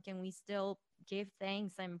storm, can we still give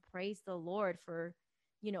thanks and praise the Lord for,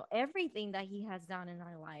 everything that he has done in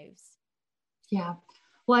our lives? Yeah.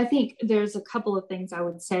 Well, I think there's a couple of things I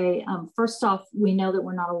would say. First off, we know that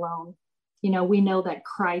we're not alone. We know that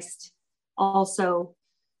Christ also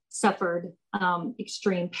suffered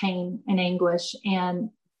extreme pain and anguish,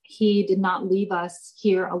 and he did not leave us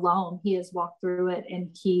here alone. He has walked through it,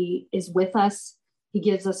 and he is with us. He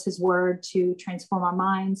gives us his word to transform our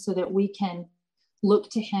minds so that we can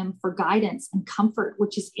look to him for guidance and comfort,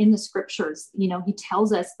 which is in the scriptures. He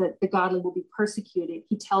tells us that the godly will be persecuted.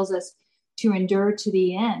 He tells us to endure to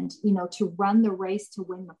the end, to run the race to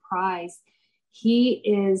win the prize. He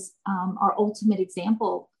is our ultimate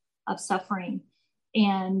example of suffering.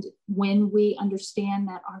 And when we understand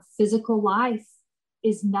that our physical life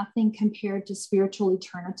is nothing compared to spiritual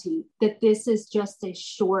eternity, that this is just a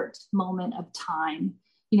short moment of time,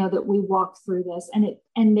 that we walk through this.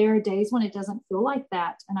 And there are days when it doesn't feel like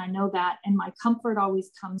that. And I know that. And my comfort always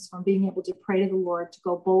comes from being able to pray to the Lord, to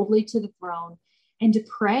go boldly to the throne and to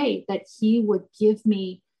pray that he would give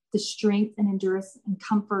me the strength and endurance and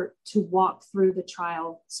comfort to walk through the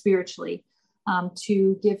trial spiritually,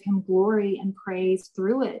 to give him glory and praise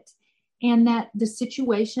through it. And that the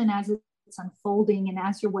situation as it's unfolding and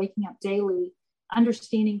as you're waking up daily,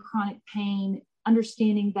 understanding chronic pain,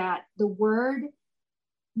 understanding that the word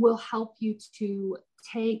will help you to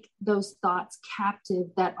take those thoughts captive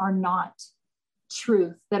that are not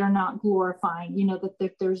truth, that are not glorifying,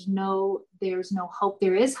 that there's no hope.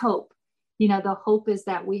 There is hope. The hope is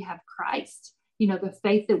that we have Christ, the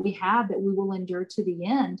faith that we have, that we will endure to the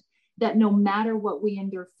end, that no matter what we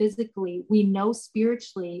endure physically, we know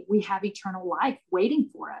spiritually we have eternal life waiting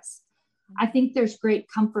for us. I think there's great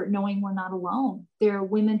comfort knowing we're not alone. There are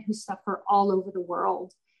women who suffer all over the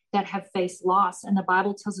world that have faced loss. And the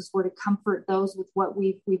Bible tells us we're to comfort those with what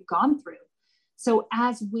we've gone through. So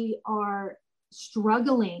as we are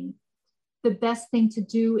struggling, the best thing to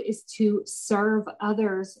do is to serve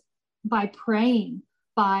others by praying,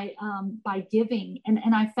 by giving.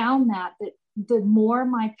 And I found that the more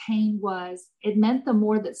my pain was, it meant the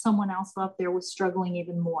more that someone else out there was struggling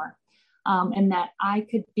even more. And that I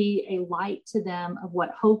could be a light to them of what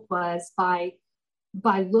hope was by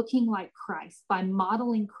looking like Christ, by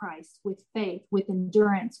modeling Christ with faith, with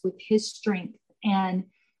endurance, with his strength. And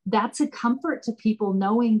that's a comfort to people,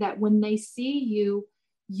 knowing that when they see you,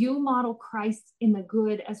 you model Christ in the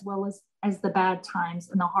good as well as the bad times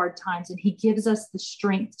and the hard times. And he gives us the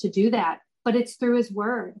strength to do that, but it's through his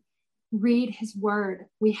word. Read his word.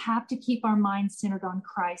 We have to keep our minds centered on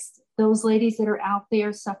Christ. Those ladies that are out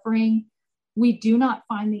there suffering, we do not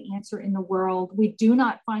find the answer in the world. We do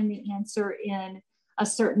not find the answer in a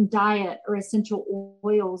certain diet or essential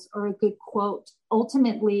oils or a good quote.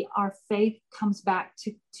 Ultimately, our faith comes back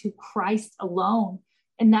to Christ alone.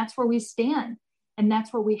 And that's where we stand. And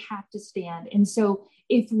that's where we have to stand. And so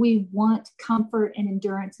if we want comfort and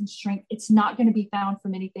endurance and strength, it's not going to be found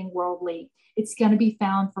from anything worldly. It's going to be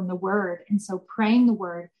found from the word. And so praying the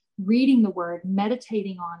word, reading the word,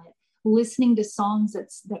 meditating on it, listening to songs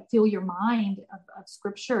that fill your mind of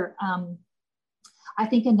scripture. I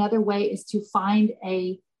think another way is to find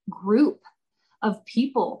a group of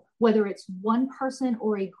people, whether it's one person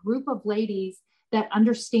or a group of ladies that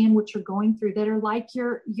understand what you're going through, that are like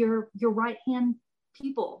your right-hand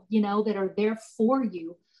people, that are there for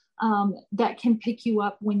you, that can pick you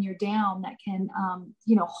up when you're down, that can,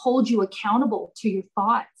 hold you accountable to your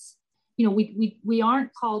thoughts. We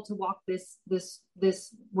aren't called to walk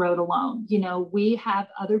this road alone. We have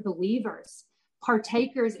other believers,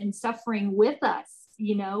 partakers in suffering with us.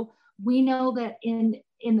 We know that in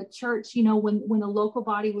the church, when the local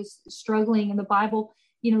body was struggling in the Bible,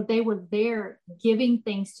 they were there giving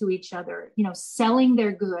things to each other, selling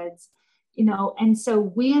their goods, and so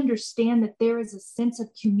we understand that there is a sense of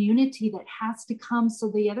community that has to come. So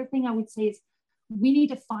the other thing I would say is we need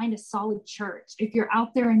to find a solid church. If you're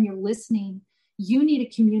out there and you're listening, you need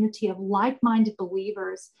a community of like-minded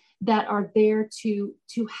believers that are there to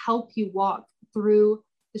help you walk through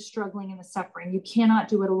the struggling and the suffering. You cannot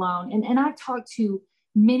do it alone. And I've talked to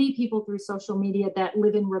many people through social media that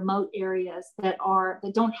live in remote areas that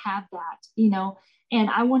don't have that, and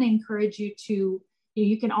I want to encourage you to,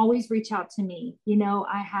 you can always reach out to me.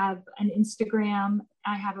 I have an Instagram,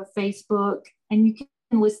 I have a Facebook, and you can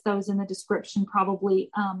list those in the description probably,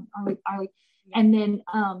 Arlie. And then,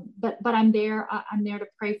 but I'm there. I'm there to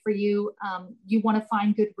pray for you. You want to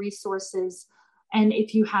find good resources. And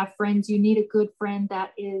if you have friends, you need a good friend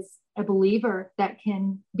that is a believer that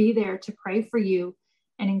can be there to pray for you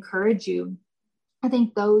and encourage you. I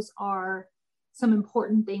think those are some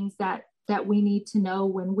important things that we need to know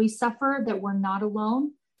when we suffer, that we're not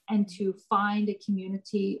alone, and to find a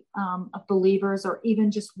community of believers, or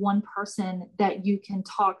even just one person that you can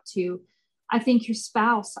talk to. I think your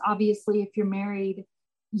spouse, obviously, if you're married,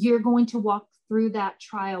 you're going to walk through that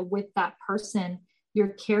trial with that person, your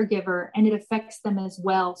caregiver, and it affects them as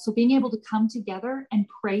well. So being able to come together and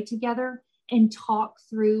pray together and talk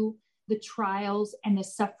through the trials and the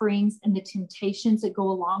sufferings and the temptations that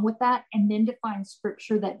go along with that, and then to find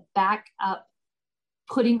scripture that back up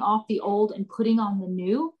putting off the old and putting on the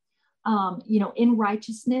new, in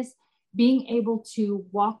righteousness. Being able to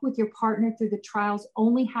walk with your partner through the trials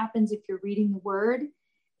only happens if you're reading the word,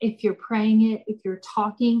 if you're praying it, if you're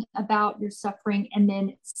talking about your suffering, and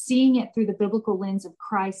then seeing it through the biblical lens of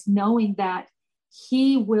Christ, knowing that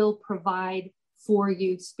he will provide for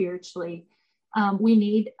you spiritually. We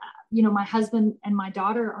need, my husband and my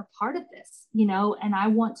daughter are part of this, and I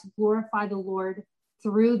want to glorify the Lord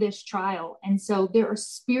through this trial. And so there are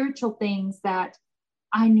spiritual things that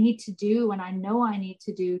I need to do, and I know I need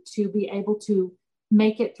to do to be able to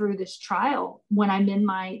make it through this trial when I'm in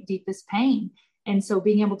my deepest pain. And so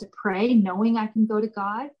being able to pray, knowing I can go to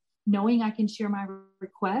God, knowing I can share my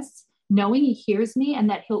requests, knowing he hears me and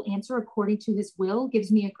that he'll answer according to his will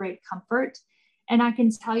gives me a great comfort. And I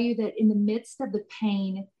can tell you that in the midst of the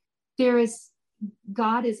pain,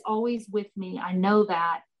 God is always with me. I know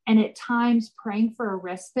that. And at times praying for a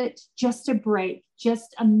respite, just a break,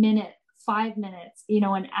 just a minute, 5 minutes,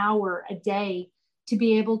 an hour, a day, to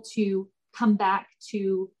be able to come back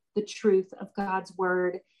to the truth of God's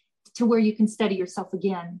word, to where you can steady yourself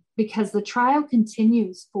again, because the trial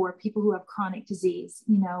continues for people who have chronic disease.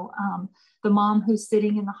 The mom who's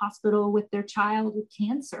sitting in the hospital with their child with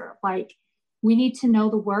cancer, like, we need to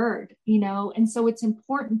know the word, and so it's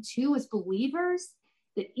important too, as believers,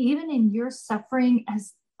 that even in your suffering,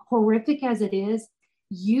 as horrific as it is,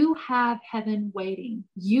 you have heaven waiting,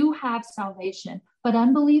 you have salvation, but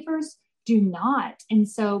unbelievers do not. And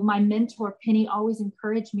so my mentor, Penny, always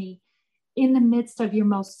encouraged me in the midst of your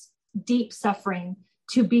most deep suffering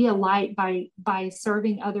to be a light by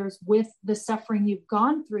serving others with the suffering you've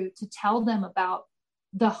gone through, to tell them about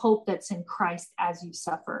the hope that's in Christ as you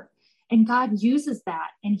suffer. And God uses that,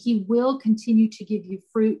 and he will continue to give you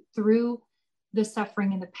fruit through the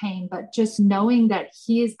suffering and the pain. But just knowing that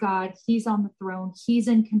he is God, he's on the throne, he's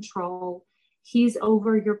in control, he's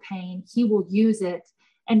over your pain, he will use it,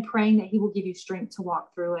 and praying that he will give you strength to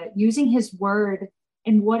walk through it, using his word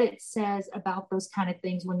and what it says about those kind of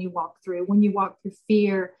things when you walk through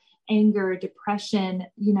fear, anger, depression,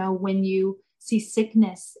 when you see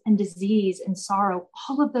sickness and disease and sorrow.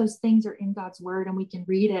 All of those things are in God's word, and we can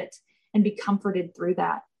read it and be comforted through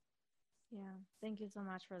that. Yeah. Thank you so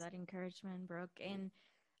much for that encouragement, Brooke. And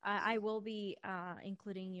I will be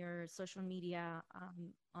including your social media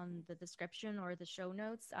on the description or the show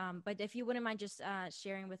notes. But if you wouldn't mind just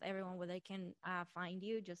sharing with everyone where they can find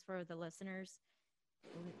you, just for the listeners.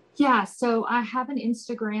 Yeah, so I have an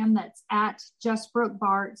Instagram that's at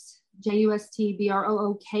JustBrookeBartz,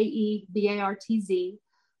 JustBrookeBartz.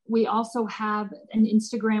 We also have an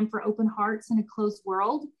Instagram for Open Hearts in a Closed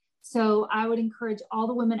World. So I would encourage all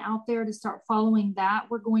the women out there to start following that.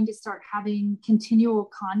 We're going to start having continual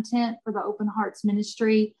content for the Open Hearts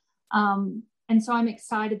ministry. And so I'm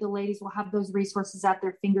excited the ladies will have those resources at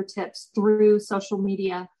their fingertips through social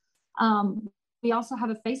media. We also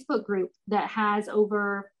have a Facebook group that has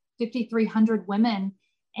over 5,300 women.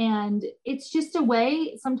 And it's just a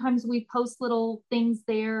way, sometimes we post little things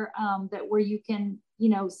there that where you can,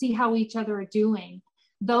 see how each other are doing.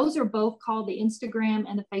 Those are both called, the Instagram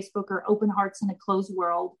and the Facebook are Open Hearts in a Closed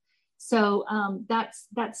World. So that's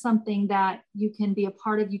something that you can be a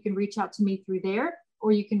part of. You can reach out to me through there,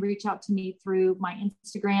 or you can reach out to me through my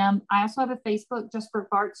Instagram. I also have a Facebook, Just Brooke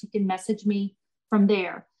Bartz. You can message me from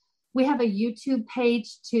there. We have a YouTube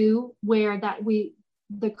page too, where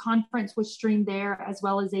the conference was streamed there, as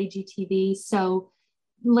well as AGTV. So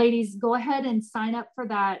ladies, go ahead and sign up for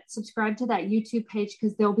that. Subscribe to that YouTube page,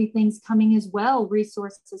 because there'll be things coming as well,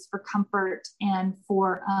 resources for comfort and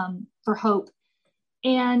for hope.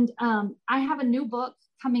 And I have a new book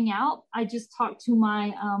coming out. I just talked to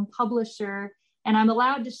my publisher, and I'm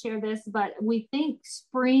allowed to share this, but we think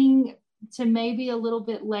spring to maybe a little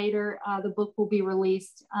bit later, the book will be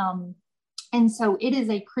released. And so it is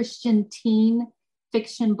a Christian teen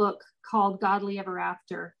fiction book called Godly Ever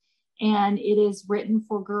After. And it is written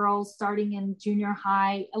for girls starting in junior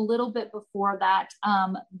high, a little bit before that.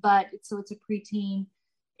 But it's a preteen.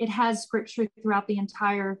 It has scripture throughout the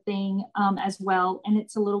entire thing as well. And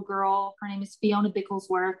it's a little girl. Her name is Fiona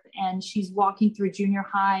Bicklesworth, and she's walking through junior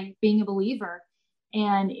high, being a believer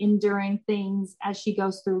and enduring things as she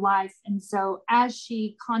goes through life. And so as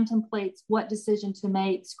she contemplates what decision to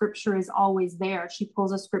make, scripture is always there. She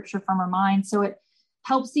pulls a scripture from her mind. So it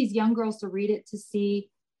helps these young girls to read it, to see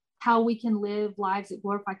how we can live lives that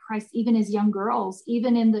glorify Christ, even as young girls,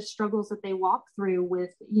 even in the struggles that they walk through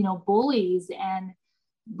with, bullies, and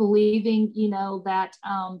believing, that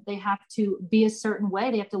they have to be a certain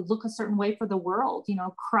way. They have to look a certain way for the world.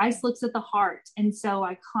 Christ looks at the heart. And so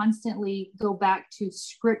I constantly go back to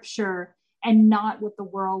scripture and not what the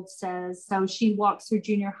world says. So she walks through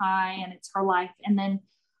junior high, and it's her life. And then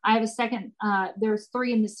I have a second, there's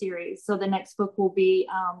 3 in the series. So the next book will be,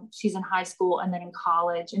 she's in high school and then in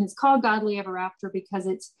college, and it's called Godly Ever After, because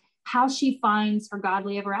it's how she finds her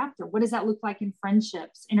godly ever after. What does that look like in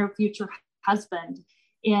friendships, in her future husband,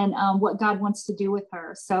 in what God wants to do with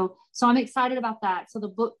her. So I'm excited about that. So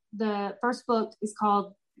the first book is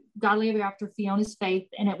called Godly Ever After, Fiona's Faith,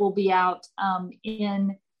 and it will be out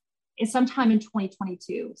in it's sometime in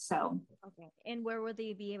 2022. So, Okay. And where would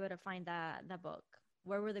they be able to find the book?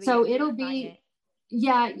 Where would they be so able to it'll find it? be,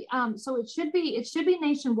 yeah. So it should be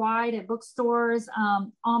nationwide at bookstores,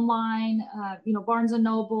 online, Barnes and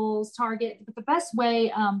Nobles, Target. But the best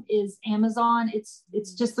way is Amazon. It's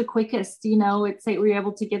just the quickest. We're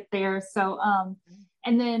able to get there. So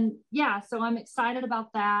and then so I'm excited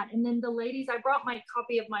about that. And then the ladies, I brought my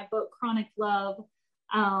copy of my book Chronic Love,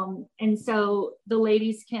 and so the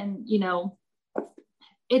ladies can,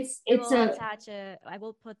 I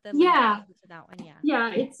will put the link to that one.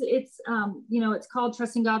 It's called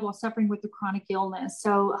Trusting God While Suffering with the Chronic Illness.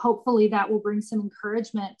 So hopefully that will bring some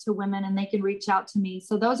encouragement to women and they can reach out to me.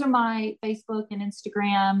 So those are my Facebook and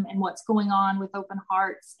Instagram and what's going on with Open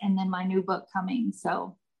Hearts, and then my new book coming.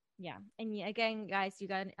 So yeah. And again, guys, you're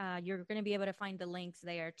going to be able to find the links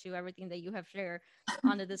there to everything that you have shared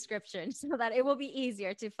on the description so that it will be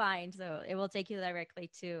easier to find. So it will take you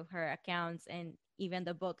directly to her accounts and even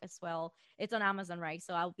the book as well. It's on Amazon, right?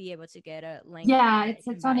 So I'll be able to get a link. Yeah,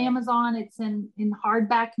 it's on Amazon. It's in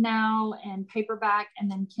hardback now and paperback,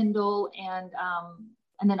 and then Kindle and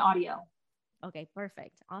then audio. Okay,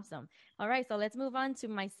 perfect. Awesome. All right. So let's move on to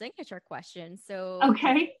my signature question. So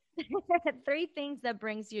okay. 3 things that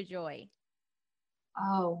brings you joy.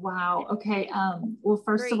 Oh, wow. Okay. Well,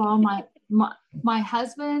 first of all, my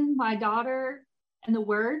husband, my daughter, and the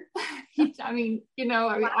word. Obviously,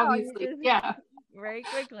 yeah. Very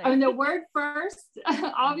quickly. The word first,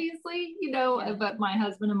 obviously, but my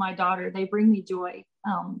husband and my daughter, they bring me joy.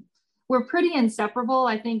 We're pretty inseparable.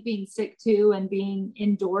 I think being sick too and being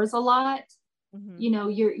indoors a lot,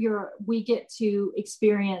 we get to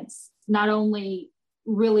experience not only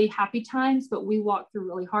really happy times, but we walk through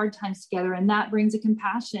really hard times together, and that brings a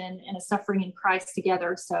compassion and a suffering in Christ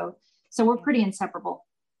together. So we're pretty inseparable.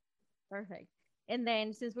 Perfect. And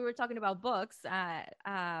then since we were talking about books,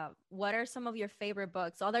 what are some of your favorite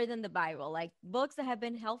books other than the Bible, like books that have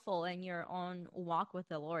been helpful in your own walk with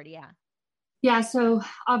the Lord? Yeah. So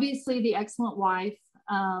obviously The Excellent Wife,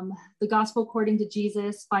 The Gospel According to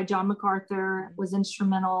Jesus by John MacArthur was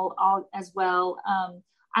instrumental as well.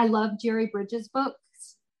 I love Jerry Bridges' books.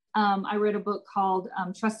 I read a book called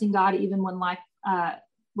Trusting God Even When Life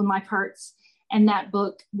Hurts. And that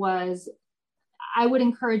book I would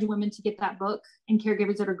encourage women to get that book, and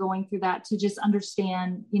caregivers that are going through that, to just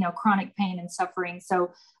understand, chronic pain and suffering.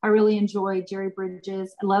 So I really enjoy Jerry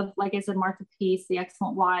Bridges. I love, like I said, Martha Peace, The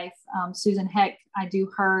Excellent Wife, Susan Heck. I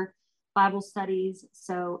do her Bible studies.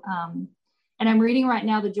 So, and I'm reading right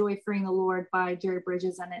now The Joy of Fearing the Lord by Jerry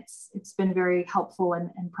Bridges, and it's been very helpful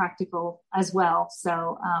and practical as well.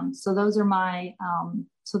 So those are my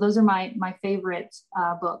favorite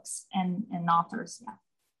books and authors. Yeah.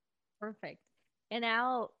 Perfect. And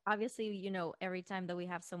now, obviously, every time that we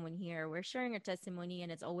have someone here, we're sharing a testimony,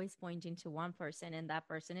 and it's always pointing to one person, and that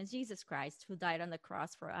person is Jesus Christ, who died on the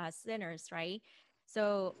cross for us sinners, right?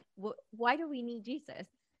 So why do we need Jesus?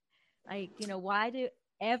 Why do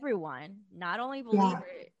everyone, not only believer,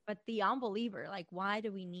 but the unbeliever, why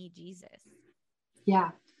do we need Jesus?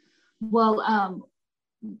 Yeah. Well,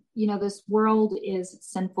 this world is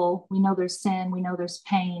sinful. We know there's sin. We know there's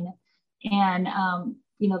pain. And,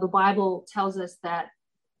 the Bible tells us that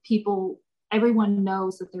everyone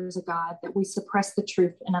knows that there's a God, that we suppress the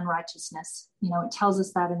truth in unrighteousness. It tells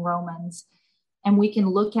us that in Romans. And we can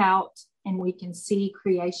look out and we can see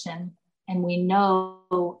creation, and we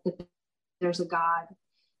know that there's a God,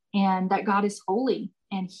 and that God is holy,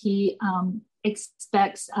 and he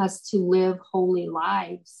expects us to live holy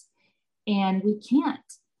lives, and we can't.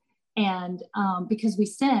 And because we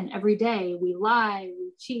sin every day, we lie,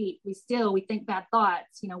 we cheat, we steal, we think bad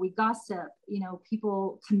thoughts, we gossip,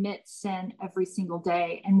 people commit sin every single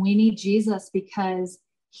day. And we need Jesus because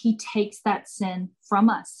he takes that sin from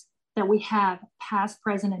us that we have, past,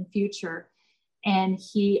 present, and future. And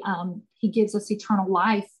he gives us eternal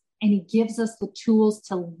life, and he gives us the tools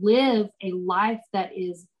to live a life that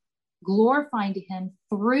is glorifying to him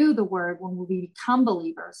through the word when we become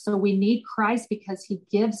believers. So we need Christ because he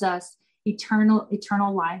gives us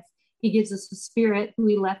eternal life. He gives us the Spirit, who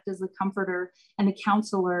he left as the comforter and the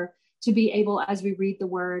counselor, to be able, as we read the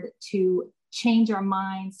word, to change our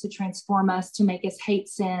minds, to transform us, to make us hate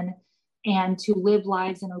sin, and to live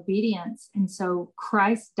lives in obedience. And so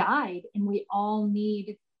Christ died, and we all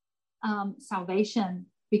need salvation,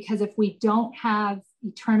 because if we don't have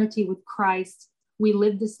eternity with Christ, we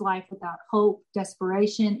live this life without hope,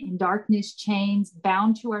 desperation, in darkness, chains,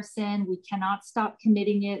 bound to our sin. We cannot stop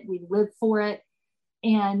committing it. We live for it.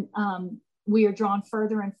 And we are drawn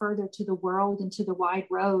further and further to the world and to the wide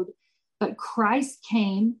road. But Christ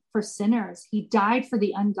came for sinners. He died for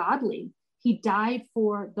the ungodly. He died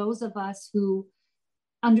for those of us who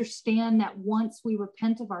understand that once we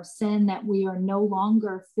repent of our sin, that we are no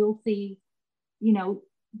longer filthy,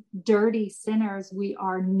 dirty sinners. We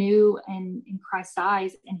are new and in Christ's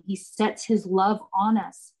eyes, and he sets his love on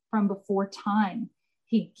us from before time.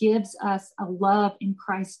 He gives us a love in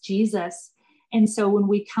Christ Jesus. And so when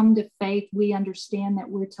we come to faith, we understand that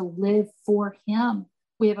we're to live for him.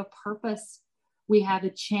 We have a purpose. We have a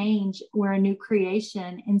change. We're a new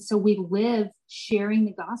creation. And so we live sharing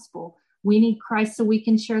the gospel. We need Christ so we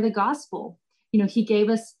can share the gospel. He gave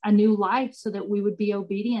us a new life so that we would be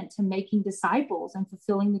obedient to making disciples and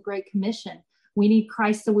fulfilling the Great Commission. We need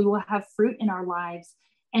Christ so we will have fruit in our lives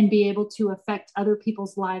and be able to affect other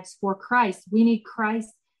people's lives for Christ. We need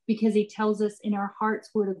Christ because he tells us in our hearts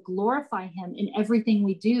we're to glorify him in everything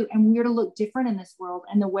we do, and we're to look different in this world.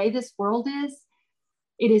 And the way this world is,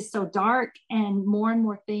 it is so dark, and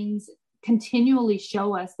more things continually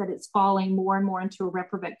show us that it's falling more and more into a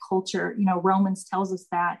reprobate culture. Romans tells us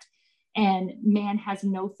that. And man has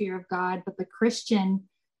no fear of God, but the Christian,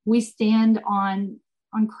 we stand on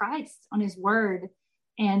Christ, on his word,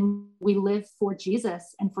 and we live for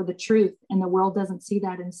Jesus and for the truth. And the world doesn't see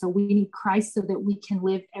that. And so we need Christ so that we can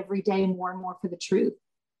live every day more and more for the truth.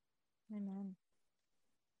 Amen.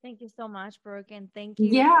 Thank you so much, Brooke. And thank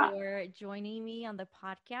you for joining me on the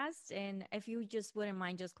podcast. And if you just wouldn't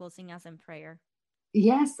mind just closing us in prayer.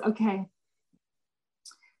 Yes. Okay.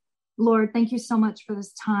 Lord, thank you so much for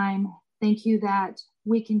this time. Thank you that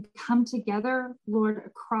we can come together, Lord,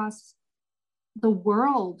 across the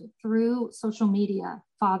world through social media,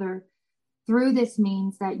 Father, through this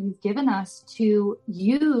means that you've given us to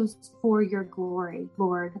use for your glory,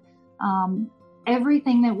 Lord.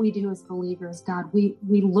 Everything that we do as believers, God, we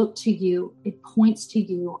look to you. It points to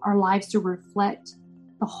you, our lives to reflect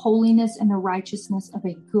the holiness and the righteousness of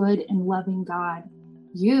a good and loving God.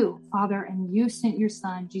 You, Father, and you sent your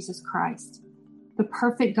Son, Jesus Christ, the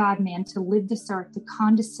perfect God-man, to live this earth, to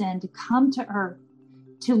condescend, to come to earth,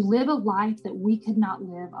 to live a life that we could not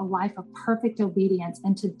live, a life of perfect obedience,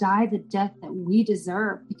 and to die the death that we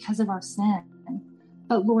deserve because of our sin.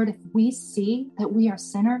 But Lord, if we see that we are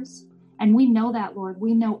sinners, and we know that, Lord,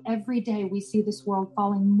 we know every day we see this world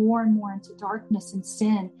falling more and more into darkness and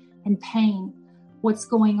sin and pain. What's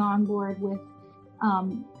going on, Lord, with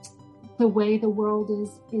the way the world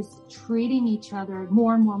is treating each other,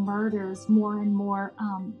 more and more murders, more and more,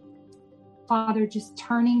 Father, just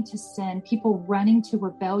turning to sin, people running to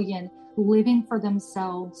rebellion, living for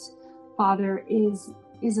themselves, Father, is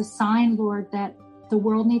a sign, Lord, that the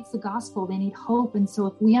world needs the gospel. They need hope. And so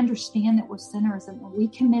if we understand that we're sinners and we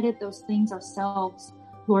committed those things ourselves,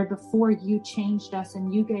 Lord, before you changed us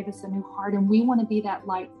and you gave us a new heart, and we want to be that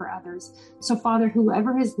light for others. So Father,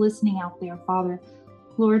 whoever is listening out there, Father,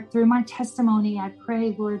 Lord, through my testimony, I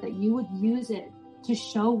pray, Lord, that you would use it to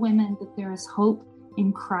show women that there is hope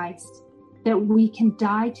in Christ, that we can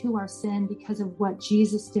die to our sin because of what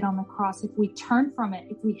Jesus did on the cross. If we turn from it,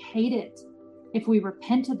 if we hate it, if we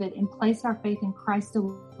repent of it and place our faith in Christ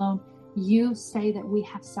alone, you say that we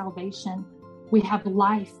have salvation. We have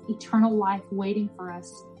life, eternal life waiting for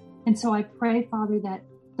us. And so I pray, Father, that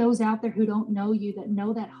those out there who don't know you, that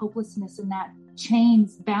know that hopelessness and that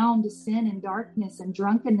chains bound to sin and darkness and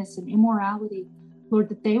drunkenness and immorality, Lord,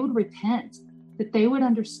 that they would repent, that they would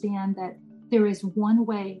understand that there is one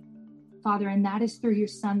way, Father, and that is through your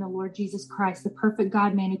Son, the Lord Jesus Christ, the perfect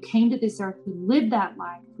God-man who came to this earth, who lived that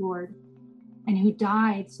life, Lord, and who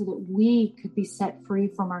died so that we could be set free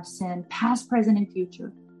from our sin, past, present, and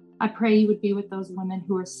future. I pray you would be with those women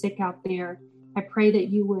who are sick out there. I pray that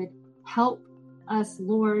you would help us,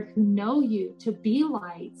 Lord, who know you, to be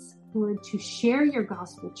lights, Lord, to share your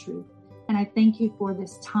gospel truth. And I thank you for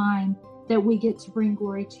this time that we get to bring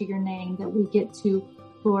glory to your name, that we get to,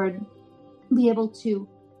 Lord, be able to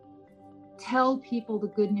tell people the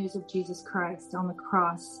good news of Jesus Christ on the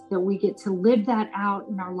cross, that we get to live that out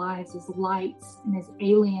in our lives as lights and as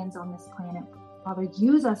aliens on this planet. Father,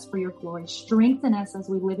 use us for your glory. Strengthen us as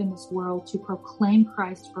we live in this world to proclaim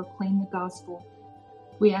Christ, to proclaim the gospel.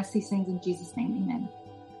 We ask these things in Jesus' name. Amen.